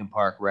Linkin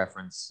Park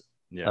reference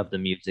of the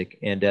music,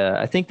 and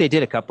I think they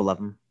did a couple of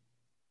them,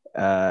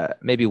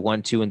 maybe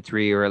 1, 2, and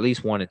 3, or at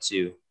least 1 and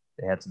 2.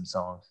 They had some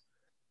songs,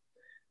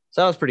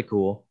 so that was pretty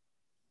cool.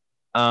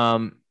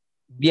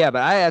 Yeah,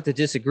 but I have to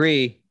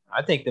disagree.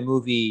 I think the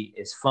movie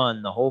is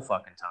fun the whole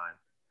fucking time.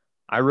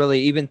 I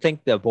really even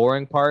think the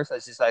boring parts.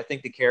 I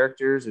think the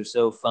characters are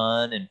so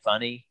fun and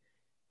funny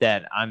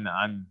that I'm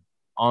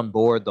on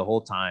board the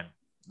whole time.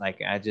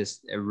 Like I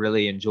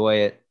really enjoy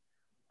it.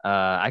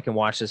 I can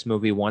watch this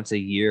movie once a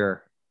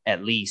year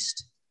at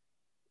least,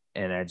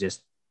 and I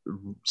just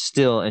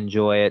still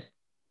enjoy it.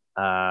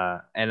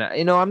 And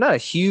I'm not a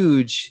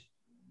huge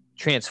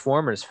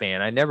Transformers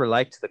fan. I never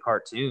liked the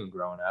cartoon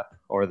growing up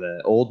or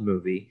the old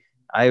movie.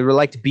 I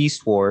liked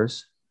Beast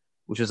Wars,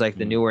 which was like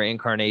the newer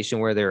incarnation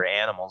where there were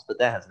animals, but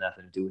that has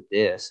nothing to do with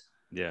this.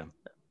 Yeah.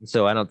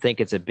 So I don't think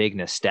it's a big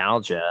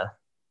nostalgia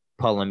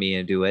pulling me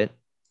into it.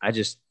 I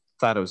just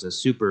thought it was a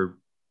super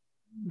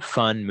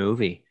fun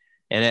movie.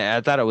 And I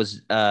thought it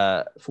was,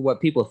 for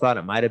what people thought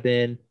it might have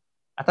been,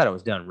 I thought it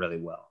was done really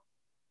well.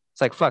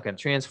 It's like fucking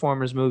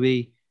Transformers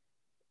movie.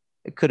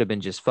 It could have been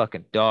just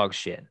fucking dog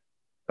shit.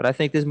 But I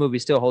think this movie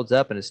still holds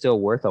up and is still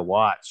worth a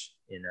watch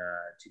in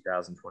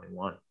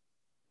 2021.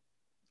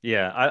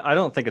 Yeah, I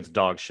don't think it's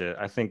dog shit.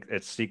 I think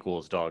its sequel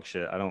is dog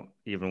shit. I don't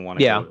even want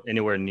to go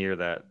anywhere near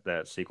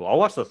that sequel. I'll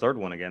watch the third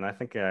one again. I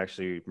think I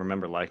actually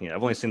remember liking it.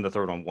 I've only seen the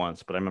third one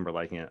once, but I remember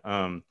liking it.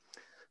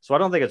 So I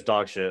don't think it's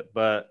dog shit,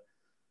 but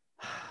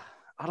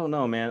I don't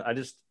know, man.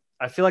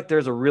 I feel like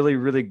there's a really,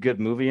 really good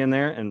movie in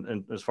there,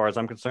 and as far as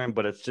I'm concerned,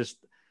 but it's just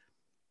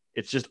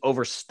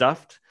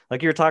overstuffed.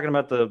 Like you were talking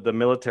about the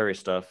military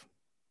stuff,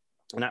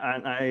 and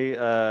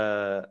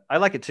I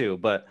like it too,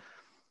 but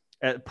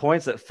at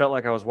points it felt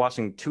like I was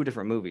watching 2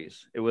 different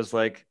movies. It was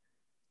like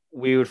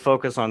we would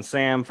focus on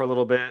Sam for a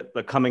little bit,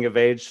 the coming of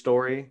age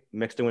story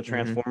mixed in with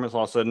Transformers.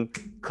 All of a sudden,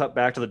 cut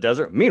back to the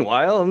desert.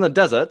 Meanwhile, in the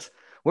desert,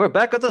 we're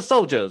back at the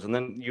soldiers, and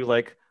then you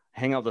like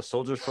hang out with the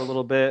soldiers for a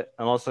little bit,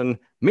 and all of a sudden,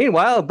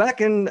 meanwhile,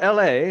 back in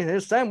LA,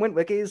 there's Sam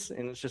Witwicky's,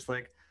 and it's just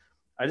like,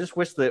 I just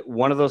wish that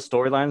one of those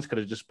storylines could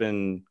have just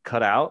been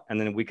cut out, and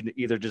then we could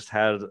either just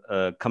have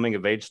a coming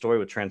of age story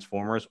with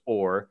Transformers,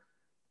 or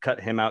cut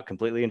him out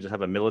completely and just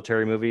have a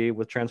military movie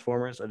with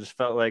Transformers. I just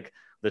felt like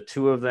the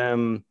two of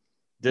them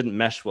didn't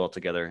mesh well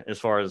together, as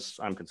far as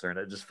I'm concerned.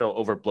 It just felt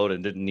overbloated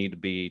and didn't need to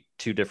be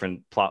two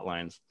different plot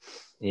lines.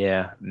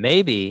 Yeah,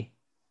 maybe,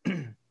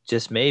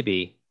 just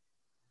maybe,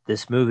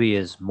 this movie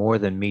is more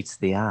than meets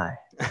the eye.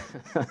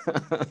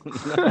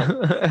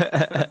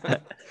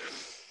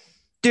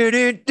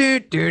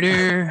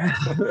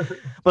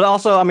 But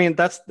also, I mean,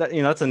 that's a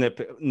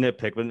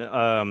nitpick. But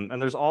and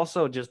there's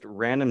also just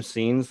random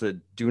scenes that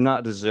do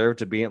not deserve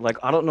to be. Like,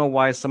 I don't know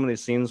why some of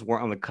these scenes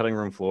weren't on the cutting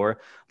room floor.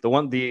 The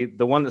one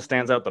that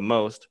stands out the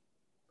most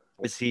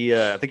is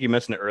I think you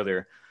mentioned it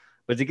earlier,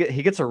 but he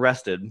gets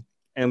arrested,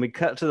 and we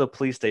cut to the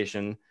police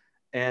station,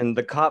 and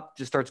the cop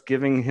just starts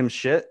giving him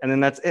shit, and then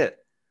that's it.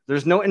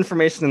 There's no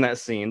information in that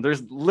scene.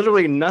 There's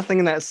literally nothing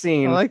in that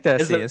scene. I like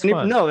that scene. It's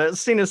fun. No, that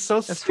scene is so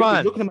It's stupid.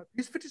 fun. Looking at my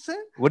piece, 50 Cent?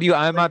 What do you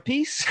eye my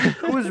piece?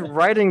 Who is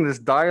writing this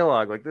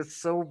dialogue? Like, that's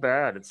so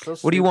bad. It's so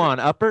stupid. What do you want?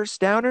 Uppers,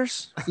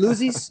 downers,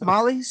 floozies,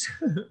 mollies?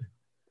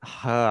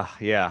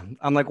 Yeah.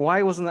 I'm like,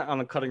 why wasn't that on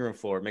the cutting room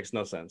floor? It makes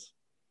no sense.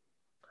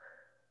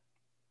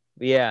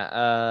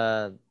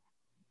 Yeah.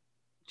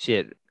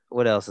 Shit.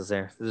 What else is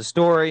there? There's a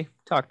story.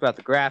 Talked about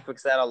the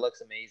graphics. That all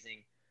looks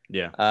amazing.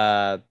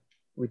 Yeah.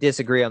 We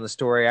disagree on the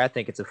story. I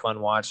think it's a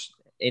fun watch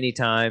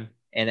anytime.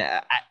 And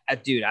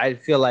dude, I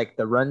feel like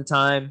the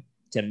runtime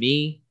to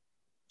me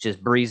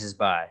just breezes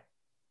by.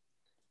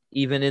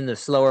 Even in the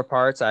slower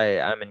parts,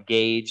 I'm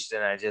engaged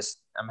and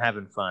I'm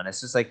having fun.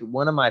 It's just like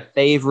one of my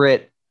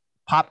favorite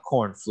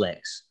popcorn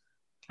flicks.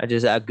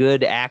 A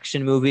good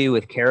action movie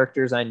with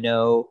characters I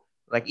know.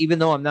 Like, even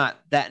though I'm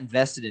not that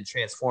invested in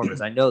Transformers,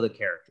 I know the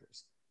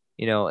characters.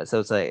 So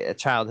it's like a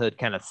childhood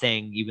kind of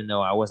thing, even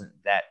though I wasn't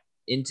that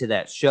into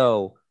that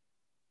show.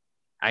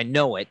 I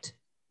know it.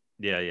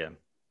 Yeah.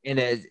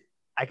 And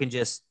I can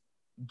just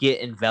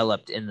get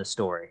enveloped in the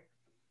story.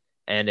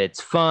 And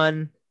it's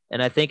fun.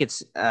 And I think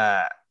it's,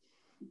 a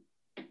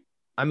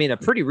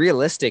pretty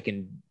realistic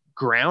and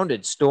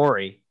grounded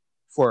story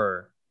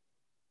for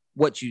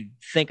what you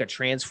think a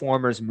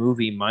Transformers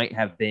movie might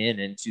have been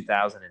in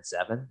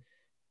 2007,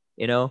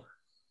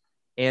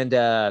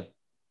 And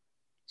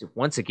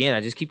once again,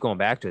 I just keep going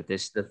back to it.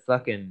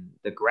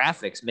 The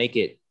graphics make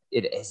it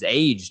has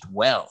aged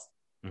well.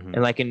 Mm-hmm.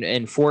 And like in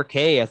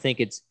 4K, I think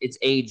it's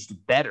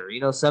aged better.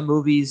 Some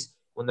movies,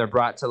 when they're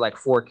brought to like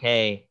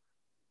 4K,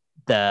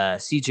 the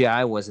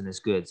CGI wasn't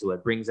as good, so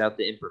it brings out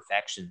the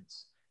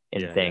imperfections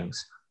and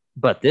things. Yeah.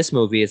 But this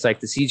movie, it's like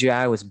the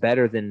CGI was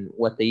better than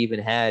what they even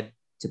had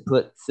to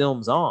put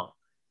films on.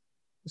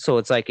 So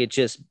it's like it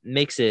just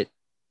makes it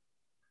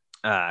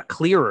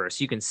clearer,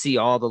 so you can see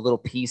all the little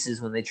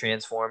pieces when they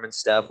transform and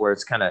stuff, where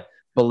it's kind of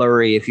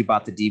blurry if you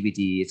bought the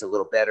DVD. It's a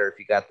little better if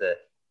you got the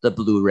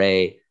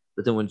Blu-ray.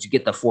 But then when you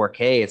get the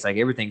 4K, it's like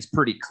everything's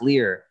pretty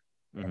clear.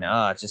 And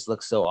it just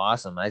looks so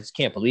awesome. I just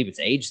can't believe it's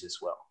aged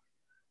this well.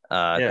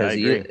 I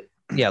agree.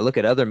 Look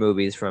at other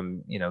movies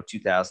from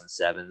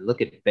 2007.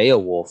 Look at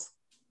Beowulf.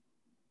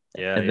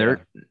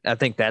 And I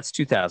think that's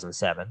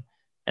 2007.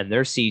 And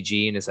they're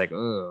CG, and it's like,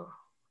 oh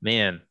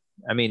man.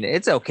 I mean,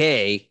 it's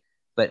okay,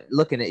 but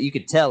looking at, you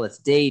could tell it's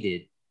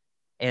dated.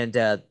 And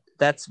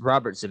that's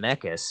Robert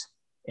Zemeckis,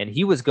 and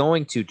he was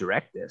going to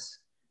direct this.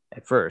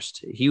 At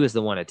first, he was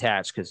the one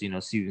attached because,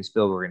 Steven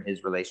Spielberg and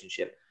his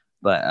relationship.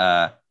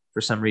 But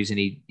for some reason,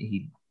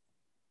 he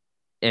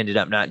ended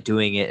up not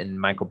doing it, and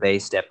Michael Bay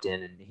stepped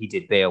in, and he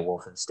did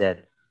Beowulf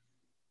instead.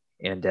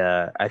 And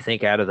I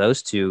think out of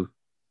those two,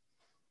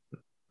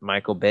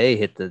 Michael Bay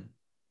hit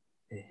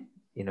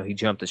he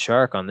jumped the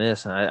shark on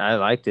this, and I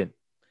liked it.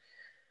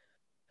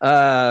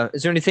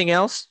 Is there anything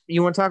else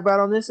you want to talk about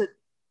on this?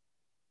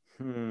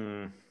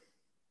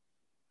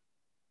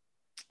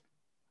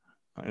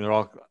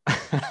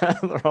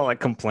 They're all like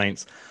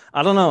complaints.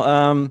 I don't know.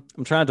 I'm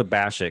trying to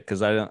bash it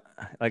because I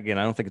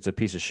don't think it's a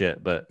piece of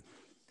shit. But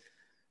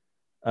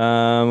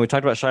we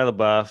talked about Shia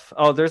LaBeouf.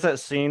 Oh, there's that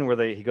scene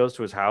where he goes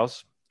to his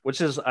house,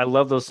 which is, I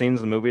love those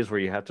scenes in movies where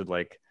you have to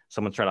like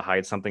someone try to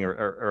hide something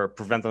or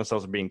prevent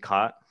themselves from being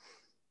caught.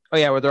 Oh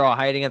yeah, where they're all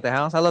hiding at the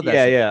house. I love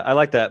that. Yeah, I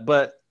like that.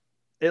 But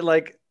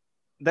it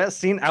that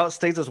scene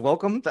outstays its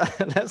welcome.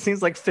 That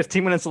scene's like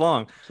 15 minutes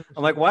long.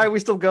 I'm like, why are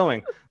we still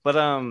going? But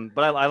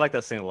I like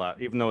that scene a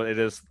lot, even though it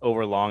is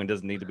over long. It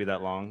doesn't need to be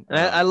that long.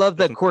 I love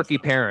the quirky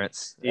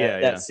parents.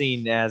 That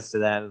scene adds to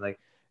that. Like,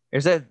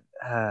 there's an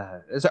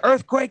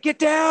earthquake. Get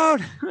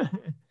down.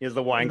 He has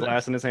the wine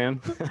glass in his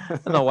hand.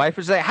 And the wife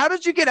is like, how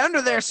did you get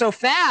under there so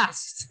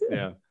fast?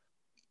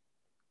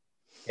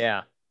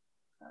 Yeah.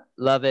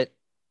 Love it.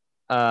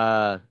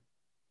 Love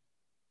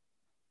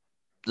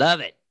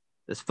it.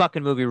 This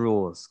fucking movie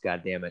rules.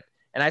 God damn it.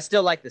 And I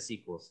still like the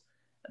sequels.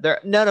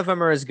 none of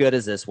them are as good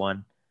as this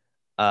one.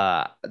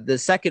 The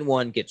second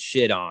one gets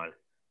shit on.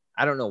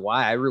 I don't know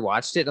why. I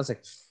rewatched it and I was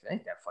like,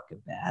 ain't that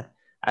fucking bad.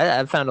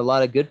 I found a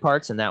lot of good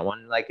parts in that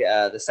one. Like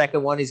the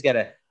second one, he's got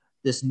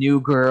this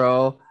new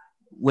girl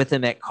with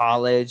him at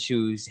college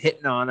who's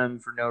hitting on him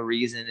for no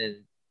reason and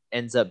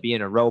ends up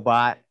being a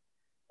robot.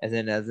 And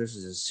then this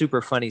is a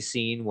super funny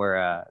scene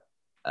where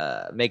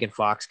Megan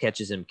Fox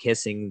catches him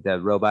kissing the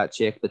robot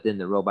chick, but then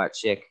the robot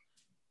chick,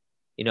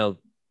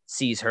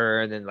 sees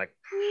her and then like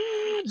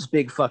this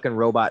big fucking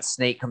robot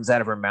snake comes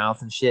out of her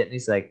mouth and shit. And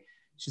she's like,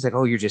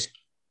 oh, you're just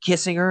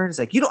kissing her? And it's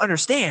like, you don't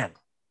understand.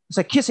 It's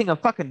like kissing a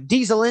fucking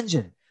diesel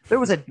engine. There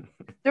was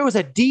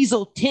a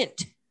diesel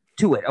tint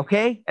to it,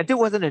 okay? And it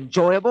wasn't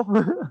enjoyable.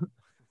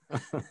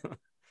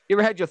 You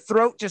ever had your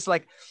throat just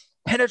like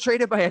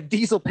penetrated by a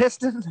diesel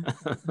piston?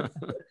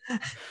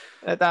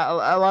 I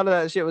thought a lot of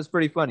that shit was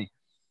pretty funny.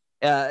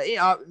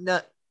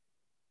 Doesn't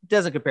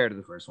compare to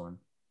the first one.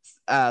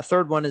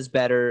 Third one is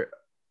better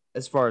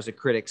as far as the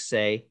critics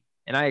say,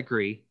 and I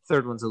agree.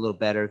 Third one's a little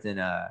better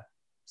than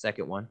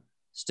second one.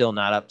 Still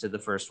not up to the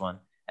first one.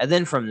 And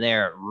then from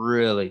there, it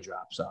really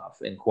drops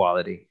off in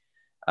quality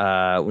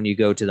when you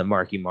go to the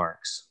Marky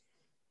Marks.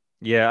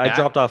 Yeah, I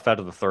dropped off out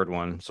of the third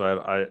one, so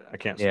I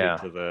can't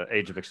speak to the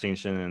Age of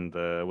Extinction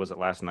and was it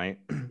Last Night?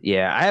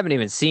 Yeah, I haven't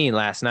even seen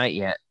Last Night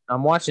yet.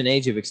 I'm watching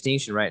Age of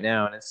Extinction right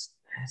now, and it's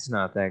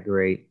not that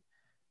great.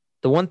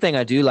 The one thing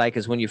I do like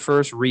is when you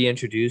first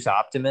reintroduce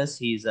Optimus,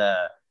 he's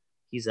a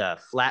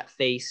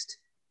flat-faced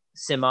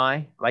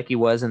semi like he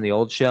was in the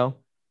old show.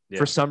 Yeah.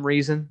 For some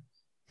reason,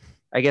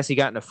 I guess he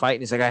got in a fight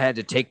and he's like, I had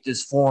to take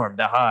this form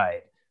to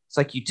hide. It's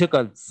like you took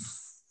a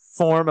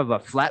form of a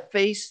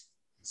flat-faced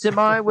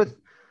semi with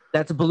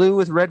that's blue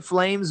with red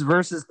flames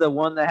versus the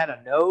one that had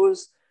a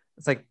nose.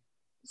 It's like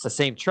it's the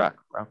same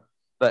truck, bro.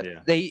 But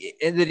and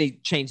then he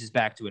changes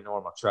back to a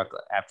normal truck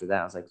after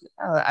that. I was like,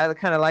 I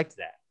kind of liked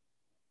that.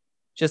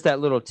 Just that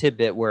little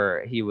tidbit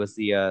where he was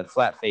the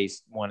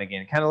flat-faced one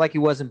again, kind of like he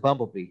was in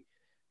Bumblebee,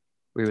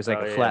 where he was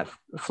like a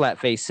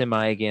flat-faced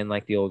semi again,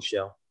 like the old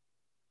show.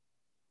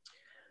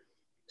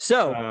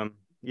 So, I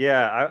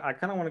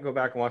kind of want to go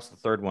back and watch the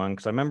third one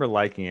because I remember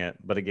liking it.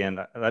 But again,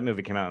 that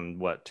movie came out in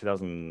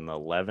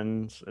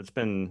 2011. It's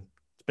been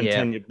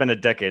a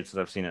decade since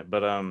I've seen it.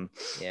 But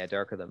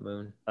Dark of the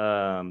Moon.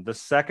 The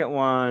second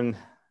one,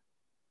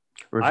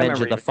 Revenge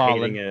of the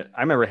Fallen.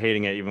 I remember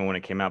hating it even when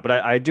it came out. But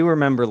I do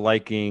remember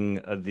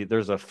liking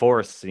there's a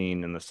forest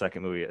scene in the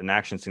second movie, an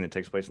action scene that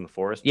takes place in the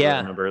forest. Yeah, I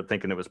remember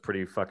thinking it was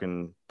pretty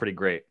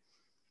great.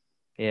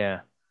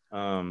 Yeah.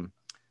 And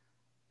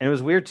it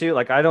was weird too.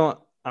 Like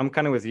I'm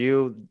kind of with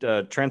you.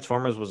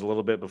 Transformers was a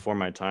little bit before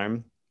my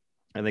time.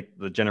 I think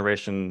my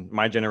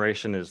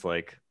generation is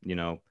like,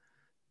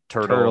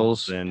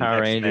 Turtles and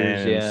Power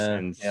Rangers,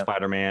 and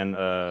Spider-Man.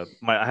 I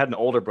had an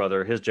older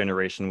brother. His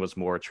generation was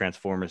more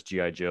Transformers,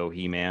 G.I. Joe,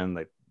 He-Man,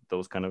 like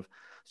those kind of.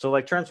 So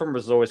like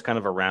Transformers was always kind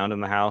of around in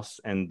the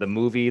house, and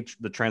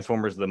the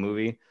Transformers the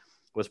movie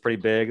was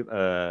pretty big,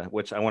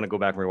 which I want to go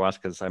back and rewatch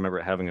because I remember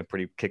it having a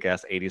pretty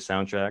kick-ass 80s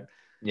soundtrack.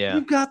 Yeah,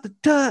 you've got the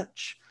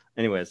touch.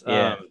 Anyways,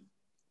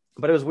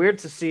 but it was weird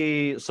to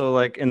see. So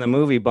like in the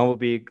movie,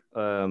 Bumblebee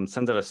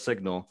sends out a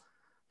signal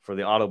for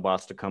the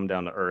Autobots to come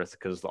down to Earth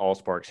because the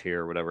Allspark's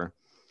here or whatever.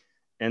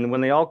 And when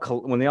they all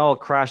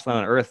crash down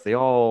on Earth, they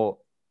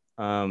all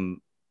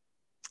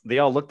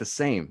look the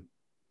same.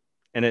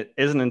 And it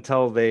isn't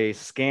until they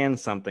scan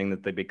something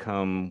that they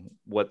become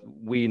what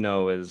we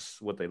know as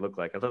what they look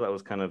like. I thought that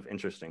was kind of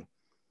interesting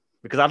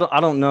because I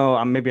don't know.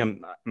 I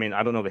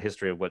don't know the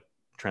history of what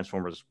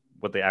Transformers,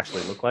 what they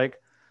actually look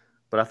like,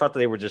 but I thought that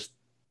they were just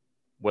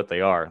what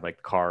they are,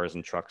 like cars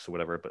and trucks or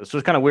whatever. But it's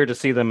just kind of weird to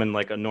see them in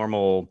like a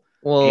normal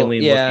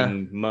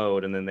alien-looking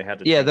mode, and then they had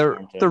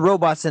to the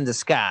robots in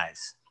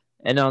disguise.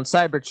 And on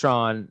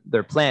Cybertron,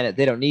 their planet,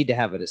 they don't need to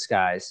have a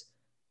disguise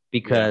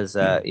because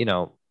they're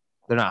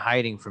not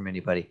hiding from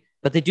anybody.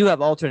 But they do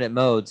have alternate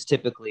modes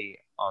typically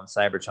on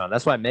Cybertron.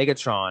 That's why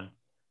Megatron,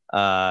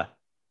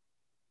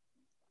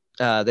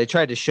 they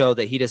tried to show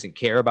that he doesn't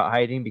care about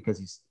hiding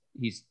because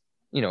he's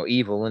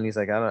evil, and he's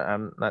like,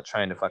 I'm not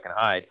trying to fucking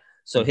hide.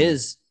 So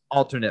his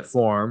alternate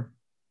form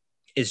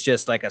is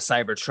just like a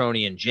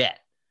Cybertronian jet.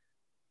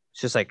 It's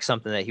just like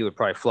something that he would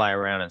probably fly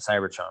around in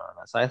Cybertron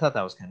on. So I thought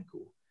that was kind of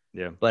cool.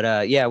 Yeah.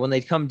 But when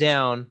they come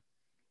down,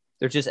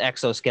 they're just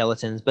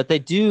exoskeletons. But they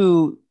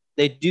do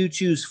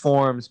choose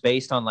forms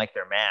based on like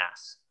their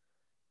mass.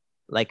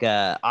 Like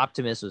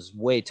Optimus was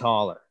way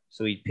taller,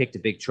 so he picked a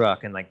big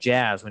truck. And like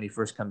Jazz, when he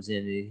first comes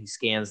in, he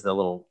scans the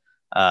little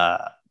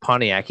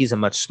Pontiac. He's a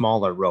much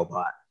smaller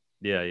robot.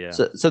 Yeah.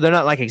 So they're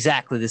not like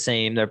exactly the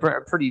same. They're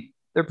pretty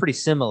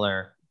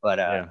similar,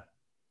 but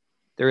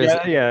there is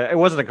it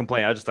wasn't a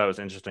complaint. I just thought it was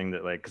interesting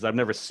that because I've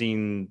never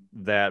seen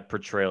that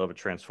portrayal of a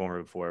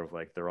Transformer before. Of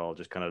like they're all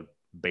just kind of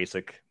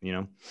basic,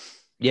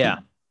 Yeah.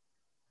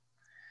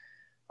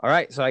 All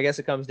right, so I guess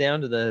it comes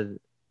down to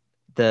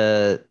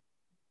the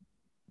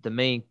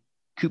main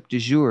coup du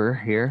jour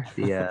here,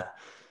 the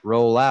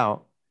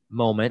rollout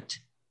moment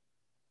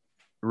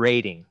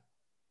rating.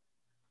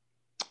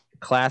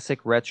 Classic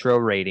retro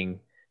rating.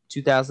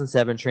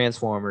 2007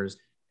 Transformers,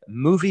 a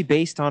movie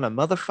based on a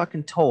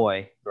motherfucking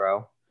toy,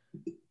 bro.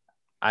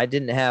 I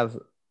didn't have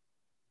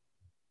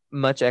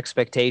much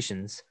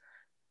expectations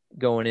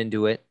going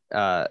into it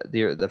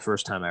the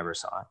first time I ever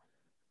saw it,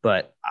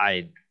 but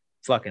I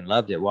fucking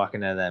loved it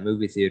walking out of that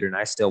movie theater, and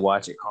I still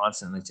watch it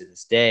constantly to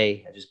this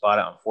day. I just bought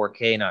it on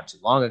 4K not too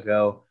long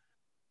ago,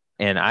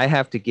 and I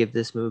have to give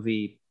this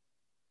movie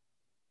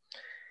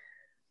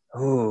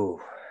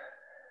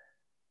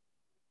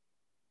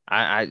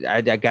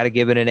I got to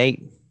give it an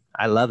 8.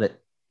 I love it.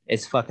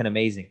 It's fucking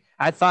amazing.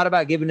 I thought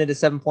about giving it a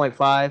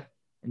 7.5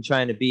 and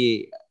trying to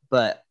be,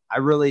 but I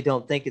really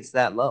don't think it's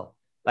that low.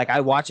 Like,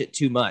 I watch it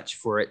too much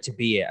for it to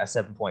be a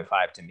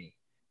 7.5 to me.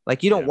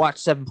 Like, you don't watch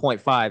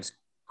 7.5s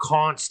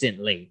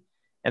constantly.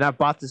 And I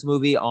bought this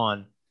movie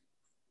on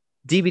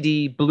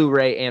DVD,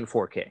 Blu-ray, and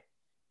 4K.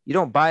 You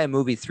don't buy a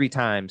movie 3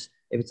 times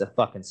if it's a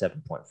fucking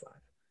 7.5.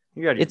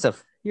 You're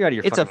out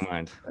of your fucking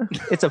mind.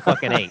 It's a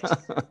fucking 8.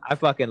 I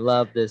fucking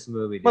love this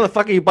movie, dude.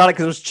 Motherfucker, you bought it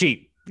because it was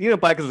cheap. You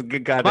didn't buy it because it was a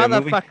good goddamn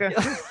Motherfucker.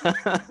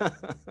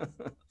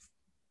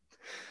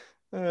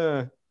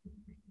 movie.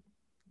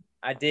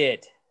 I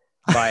did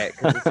buy it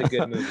because it's a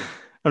good movie.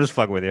 I'm just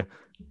fucking with you.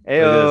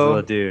 Hey,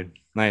 little dude.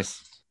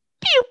 Nice.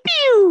 Pew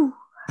pew.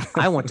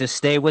 I want to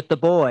stay with the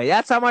boy.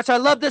 That's how much I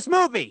love this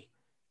movie.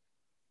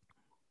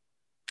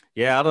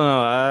 Yeah, I don't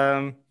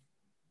know.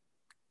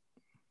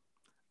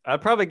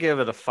 I'd probably give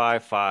it a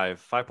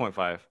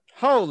 5.5.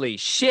 Holy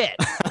shit.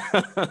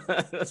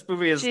 This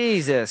movie is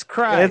Jesus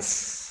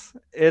Christ.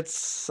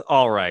 It's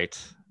all right.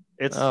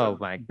 It's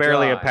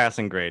barely a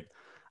passing grade.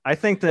 I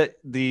think that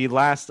the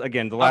last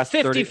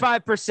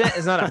 55%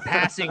 is not a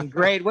passing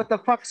grade. What the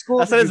fuck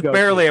school? I said it's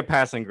barely a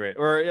passing grade,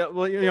 or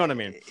well, you know what I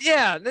mean.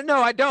 Yeah,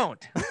 no, I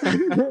don't.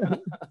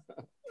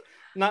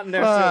 Not necessarily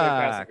a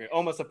passing grade,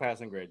 almost a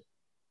passing grade.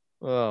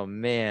 Oh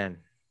man,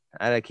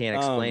 I can't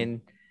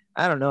explain.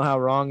 I don't know how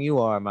wrong you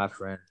are, my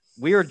friend.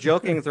 We were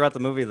joking throughout the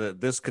movie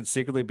that this could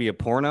secretly be a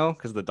porno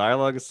because the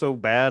dialogue is so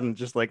bad, and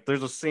just like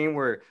there's a scene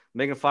where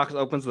Megan Fox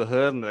opens the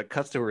hood and it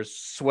cuts to her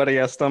sweaty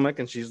ass stomach,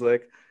 and she's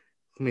like,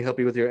 "Let me help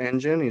you with your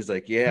engine." He's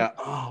like, "Yeah."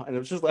 Oh, and it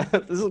was just like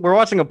we're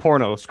watching a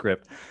porno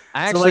script.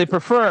 I actually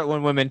prefer it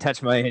when women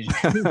touch my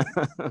engine.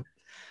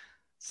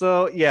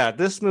 So yeah,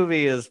 this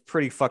movie is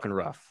pretty fucking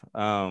rough.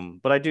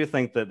 But I do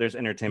think that there's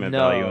entertainment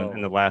value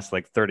in the last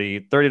like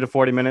 30 to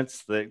 40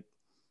 minutes that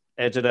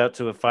edge it out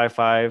to a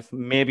 5.5,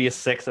 maybe a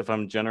 6 if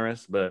I'm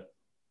generous. But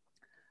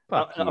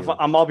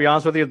I'll be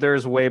honest with you,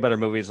 there's way better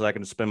movies that I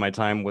can spend my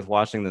time with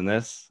watching than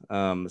this,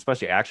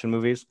 especially action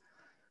movies.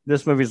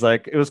 This movie's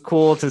like, it was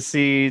cool to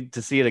see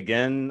it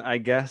again, I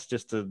guess,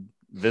 just to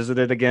visit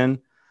it again.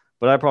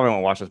 But I probably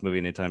won't watch this movie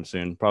anytime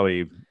soon,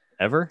 probably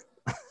ever.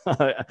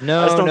 I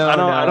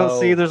don't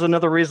see there's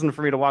another reason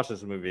for me to watch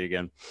this movie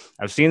again.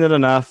 I've seen it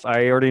enough.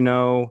 I already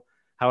know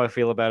how I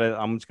feel about it.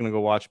 I'm just gonna go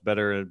watch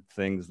better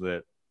things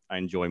that I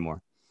enjoy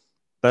more.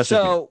 That's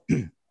so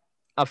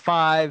a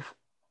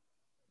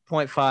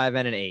 5.5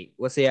 and an 8.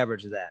 What's the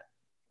average of that?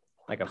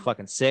 Like a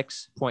fucking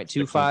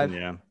 6.25.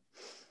 Yeah.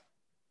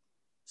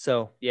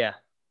 So yeah,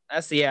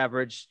 that's the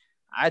average.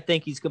 I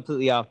think he's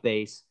completely off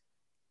base.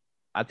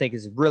 I think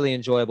it's a really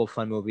enjoyable,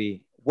 fun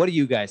movie. What do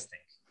you guys think?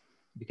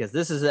 Because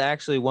this is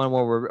actually one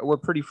where we're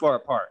pretty far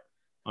apart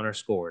on our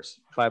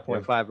scores.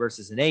 5.5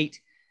 versus an 8.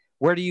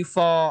 Where do you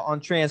fall on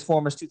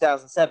Transformers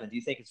 2007? Do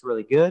you think it's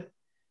really good?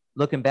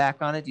 Looking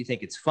back on it, do you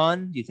think it's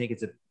fun? Do you think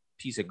it's a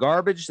piece of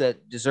garbage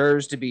that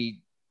deserves to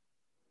be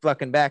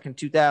fucking back in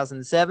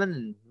 2007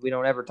 and we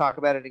don't ever talk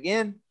about it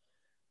again?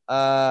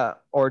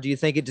 Or do you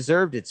think it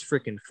deserved its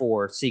freaking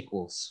 4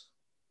 sequels?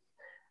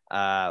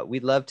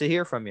 We'd love to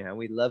hear from you, and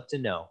we'd love to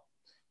know.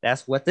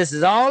 That's what this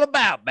is all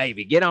about,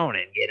 baby. Get on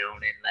it.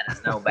 Let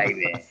us know,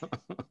 baby.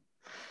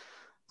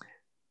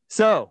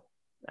 So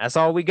that's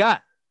all we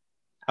got.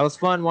 It was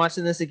fun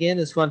watching this again.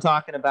 It's fun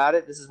talking about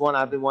it. This is one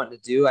I've been wanting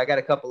to do. I got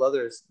a couple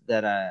others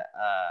that I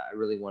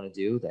really want to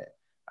do that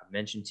I've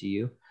mentioned to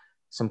you.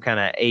 Some kind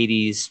of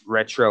 80s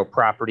retro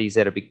properties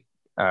that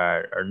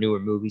are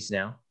newer movies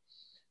now.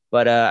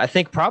 But I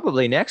think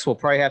probably next we'll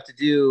probably have to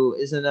do,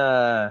 isn't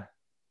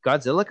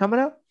Godzilla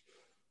coming up?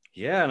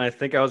 Yeah, and I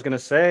think I was gonna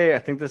say, I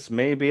think this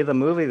may be the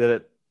movie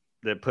that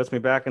puts me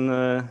back in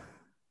the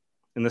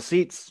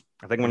seats.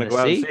 I think I'm gonna go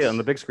out and see it on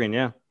the big screen.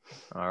 Yeah.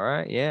 All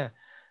right. Yeah.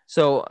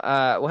 So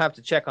we'll have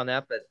to check on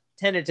that, but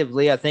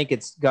tentatively, I think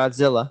it's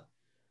Godzilla.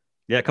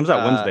 Yeah, it comes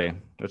out Wednesday,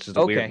 which is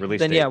the weird release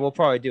date. Yeah, we'll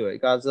probably do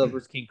it. Godzilla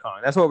vs. King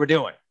Kong. That's what we're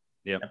doing.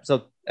 Yeah.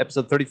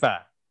 Episode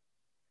 35.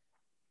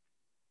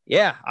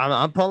 Yeah,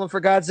 I'm pulling for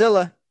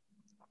Godzilla.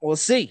 We'll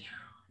see.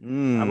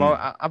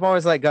 I've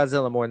always liked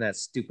Godzilla more than that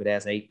stupid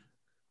ass ape.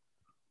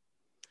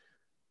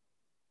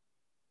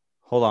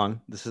 Hold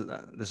on, this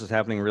is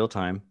happening in real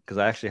time because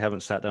I actually haven't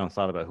sat down and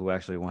thought about who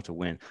actually wants to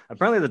win.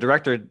 Apparently, the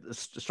director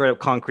straight up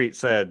concrete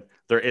said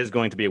there is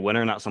going to be a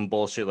winner, not some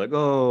bullshit like,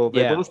 oh,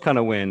 they both kind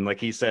of win. Like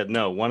he said,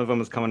 no, one of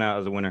them is coming out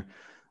as a winner,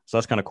 so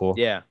that's kind of cool.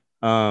 Yeah.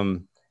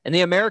 And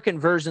the American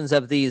versions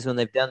of these, when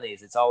they've done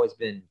these, it's always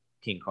been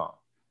King Kong.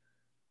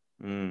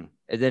 And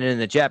then in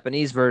the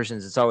Japanese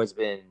versions, it's always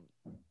been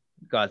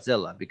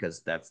Godzilla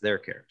because that's their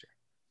character.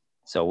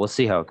 So we'll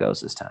see how it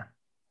goes this time.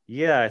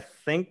 Yeah,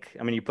 I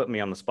mean, you put me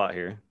on the spot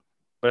here,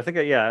 but I think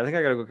I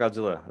gotta go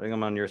Godzilla. I think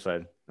I'm on your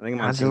side. I think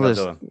I'm on Team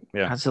Godzilla.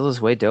 Yeah,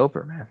 Godzilla's way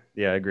doper, man.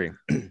 Yeah, I agree.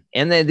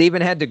 And they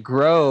even had to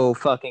grow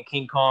fucking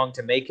King Kong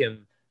to make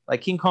him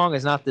like King Kong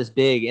is not this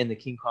big in the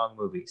King Kong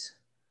movies.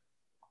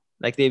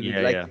 Like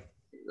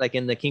like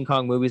in the King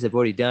Kong movies they've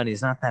already done,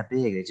 he's not that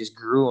big. They just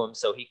grew him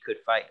so he could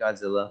fight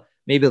Godzilla.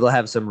 Maybe they'll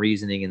have some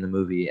reasoning in the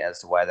movie as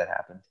to why that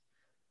happened.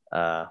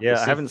 I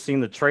haven't seen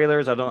the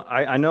trailers.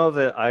 I know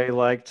that I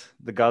liked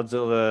the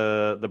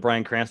Godzilla, the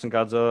Bryan Cranston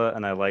Godzilla,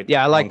 and I like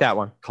that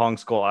one. Kong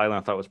Skull Island,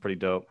 I thought was pretty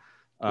dope.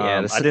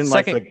 I didn't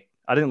like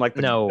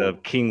the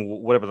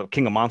King, whatever, the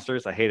King of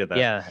Monsters. I hated that.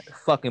 Yeah,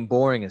 fucking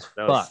boring as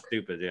fuck. Was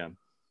stupid. Yeah.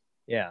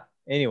 Yeah.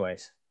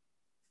 Anyways,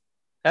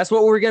 that's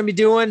what we're gonna be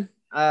doing.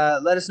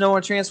 Let us know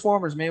on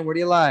Transformers, man. Where do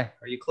you lie?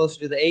 Are you closer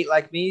to the 8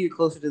 like me? Are you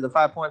closer to the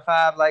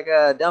 5.5 like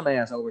a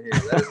dumbass over here?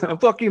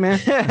 Fuck you, man.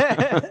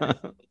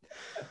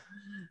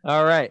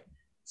 All right.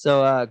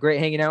 So great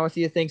hanging out with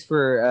you. Thanks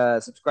for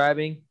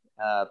subscribing.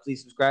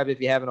 Please subscribe if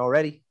you haven't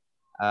already.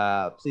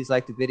 Please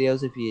like the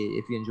videos if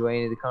you enjoy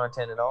any of the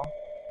content at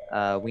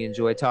all. We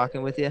enjoy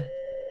talking with you,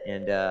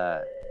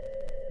 and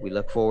we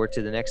look forward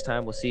to the next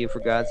time. We'll see you for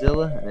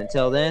Godzilla, and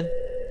until then,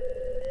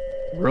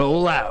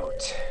 roll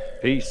out.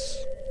 Peace.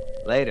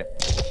 Later.